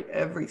rewrite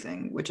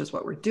everything, which is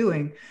what we're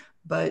doing.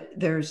 But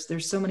there's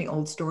so many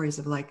old stories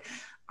of like,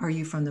 are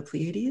you from the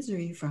Pleiades? Or are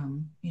you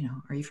from, you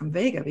know, are you from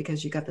Vega?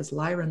 Because you got this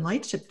Lyran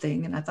lightship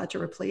thing, and I thought you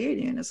were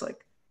Pleiadian. It's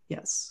like,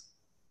 yes,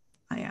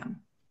 I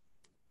am.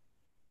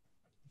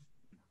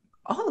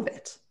 All of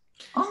it,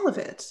 all of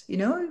it. You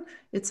know,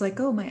 it's like,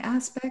 oh, my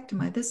aspect,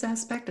 my this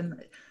aspect,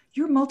 and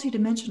your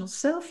multidimensional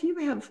self. You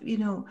have, you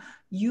know,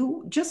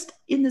 you just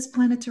in this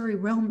planetary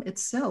realm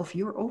itself,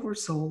 your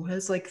oversoul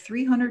has like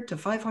 300 to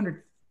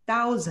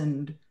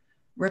 500,000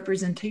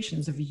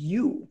 representations of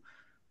you.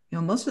 You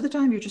know, most of the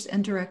time you're just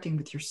interacting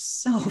with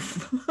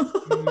yourself. You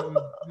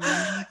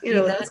See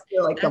know, that that's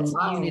where, like, the that's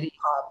mind unity.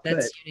 pop. But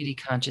That's unity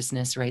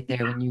consciousness right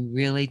there. When you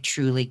really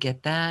truly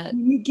get that.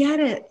 when you get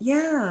it,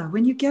 yeah,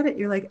 when you get it,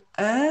 you're like,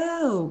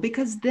 oh,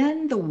 because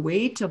then the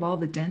weight of all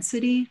the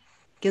density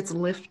gets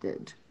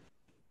lifted.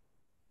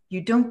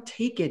 You don't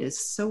take it as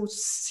so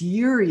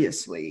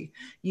seriously.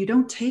 You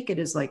don't take it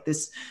as like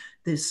this,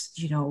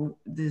 you know,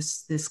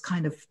 this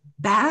kind of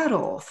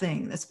battle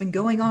thing that's been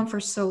going on for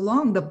so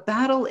long. The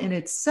battle in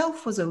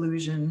itself was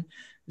illusion.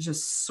 It's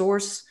just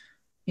source,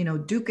 you know,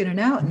 duking it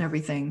out and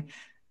everything.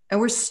 And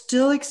we're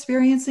still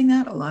experiencing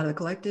that. A lot of the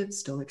collectives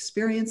still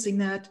experiencing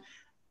that.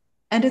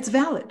 And it's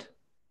valid.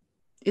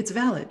 It's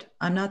valid.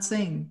 I'm not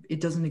saying it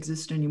doesn't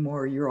exist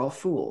anymore. You're all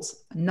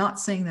fools. I'm not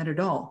saying that at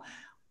all.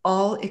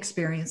 All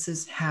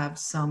experiences have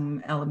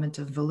some element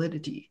of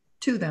validity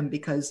to them,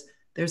 because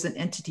there's an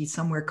entity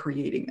somewhere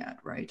creating that,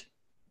 right?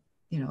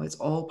 You know, it's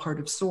all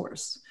part of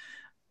source.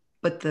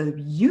 But the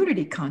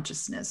unity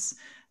consciousness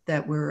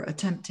that we're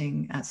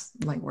attempting as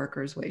light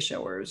workers, way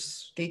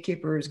showers,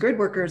 gatekeepers, grid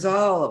workers,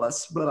 all of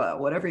us, blah,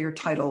 whatever your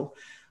title,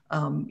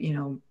 you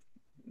know,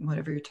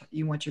 whatever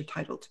you want your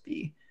title to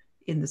be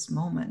in this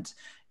moment,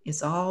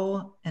 is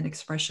all an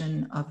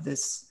expression of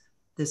this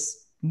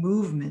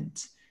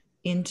movement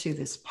into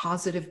this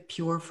positive,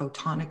 pure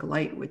photonic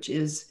light, which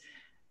is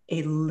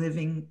a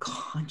living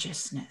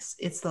consciousness.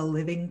 It's the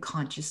living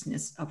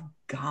consciousness of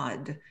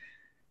God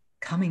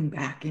coming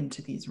back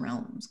into these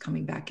realms,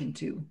 coming back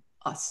into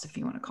us, if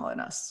you want to call it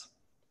us.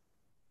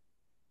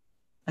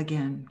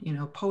 Again, you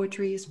know,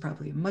 poetry is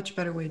probably a much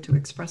better way to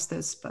express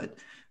this, but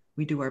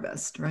we do our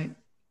best, right?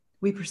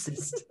 We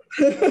persist.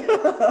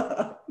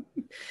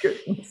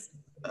 Goodness.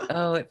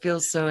 Oh, it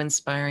feels so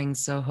inspiring,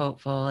 so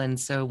hopeful. And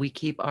so we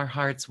keep our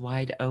hearts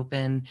wide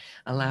open,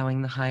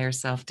 allowing the higher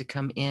self to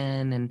come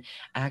in and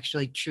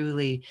actually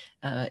truly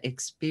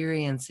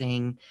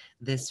experiencing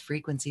this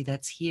frequency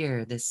that's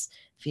here, this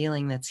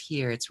feeling that's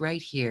here. It's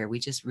right here. We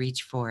just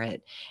reach for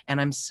it.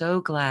 And I'm so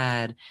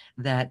glad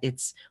that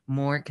it's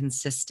more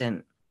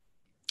consistent.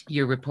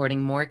 You're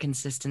reporting more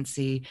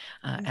consistency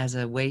as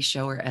a way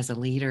shower, as a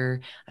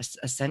leader,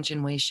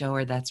 Ascension way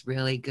shower. That's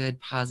really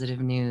good, positive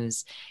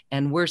news.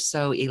 And we're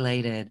so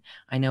elated.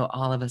 I know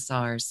all of us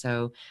are.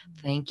 So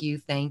thank you,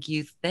 thank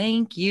you,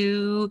 thank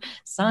you,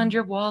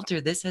 Sandra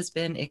Walter. This has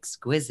been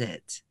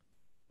exquisite.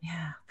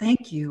 Yeah,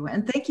 thank you.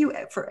 And thank you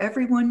for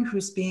everyone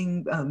who's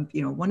being,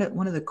 you know, one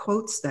of the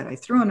quotes that I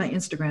threw on my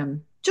Instagram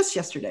just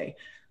yesterday: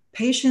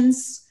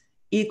 patience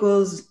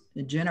equals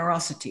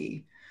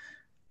generosity.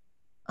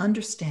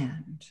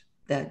 Understand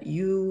that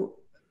you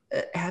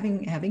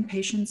having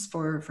patience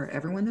for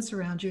everyone that's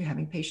around you,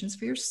 having patience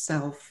for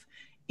yourself,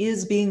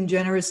 is being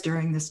generous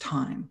during this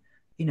time.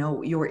 You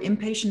know, your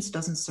impatience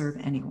doesn't serve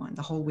anyone.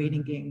 The whole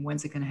waiting game,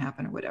 when's it going to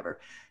happen, or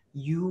whatever.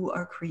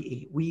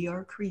 We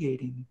are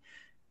creating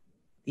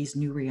these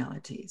new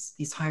realities,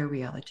 these higher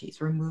realities.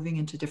 We're moving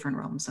into different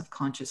realms of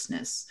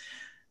consciousness.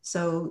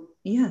 So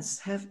yes,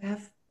 have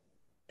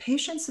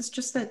patience. Is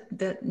just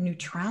that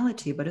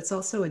neutrality, but it's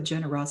also a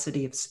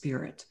generosity of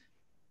spirit.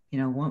 You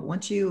know,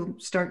 once you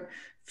start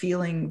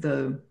feeling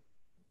the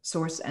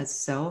source as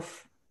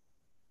self,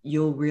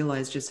 you'll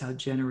realize just how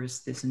generous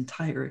this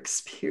entire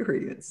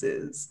experience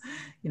is,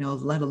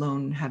 let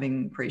alone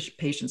having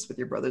patience with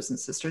your brothers and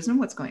sisters and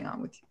what's going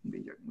on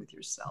with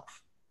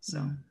yourself. So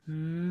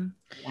Mm-hmm.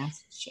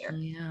 last share.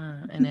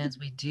 Yeah. And as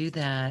we do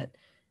that,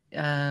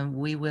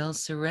 we will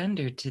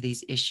surrender to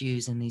these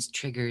issues and these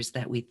triggers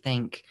that we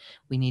think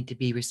we need to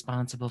be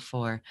responsible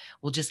for.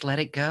 We'll just let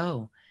it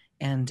go.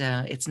 And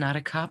it's not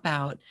a cop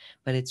out,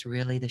 but it's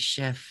really the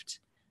shift.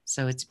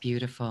 So it's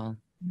beautiful.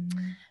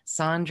 Mm-hmm.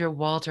 Sandra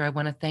Walter, I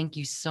want to thank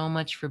you so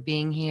much for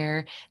being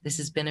here. This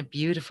has been a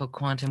beautiful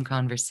quantum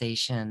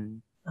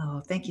conversation.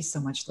 Oh, thank you so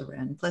much,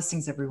 Loren.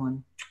 Blessings,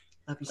 everyone.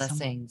 Love you so much.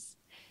 Blessings.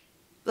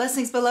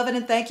 Blessings, beloved,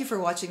 and thank you for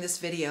watching this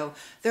video.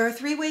 There are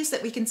 3 ways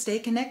that we can stay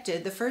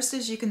connected. The first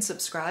is you can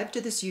subscribe to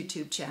this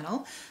YouTube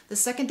channel. The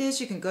second is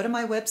you can go to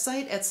my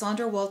website at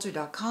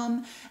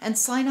sandrawalter.com and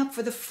sign up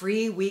for the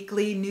free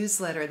weekly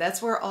newsletter.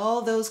 That's where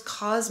all those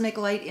cosmic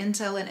light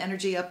intel and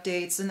energy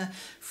updates and the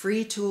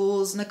free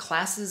tools and the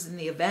classes and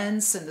the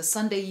events and the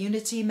Sunday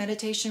Unity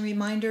meditation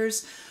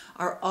reminders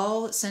are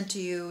all sent to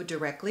you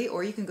directly,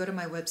 or you can go to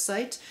my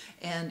website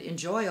and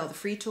enjoy all the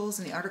free tools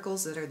and the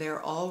articles that are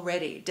there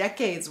already.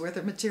 Decades worth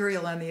of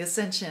material on the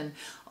Ascension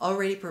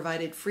already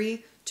provided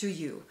free to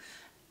you.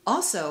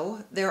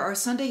 Also, there are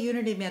Sunday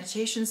Unity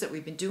meditations that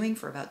we've been doing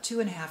for about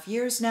 2.5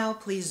 years now.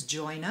 Please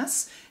join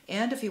us.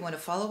 And if you want to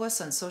follow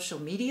us on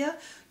social media,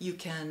 you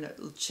can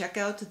check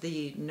out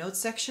the notes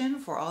section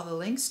for all the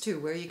links to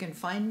where you can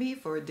find me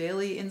for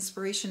daily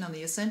inspiration on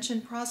the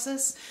Ascension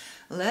process.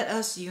 Let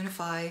us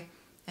unify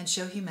and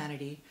show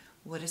humanity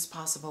what is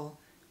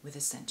possible with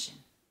Ascension.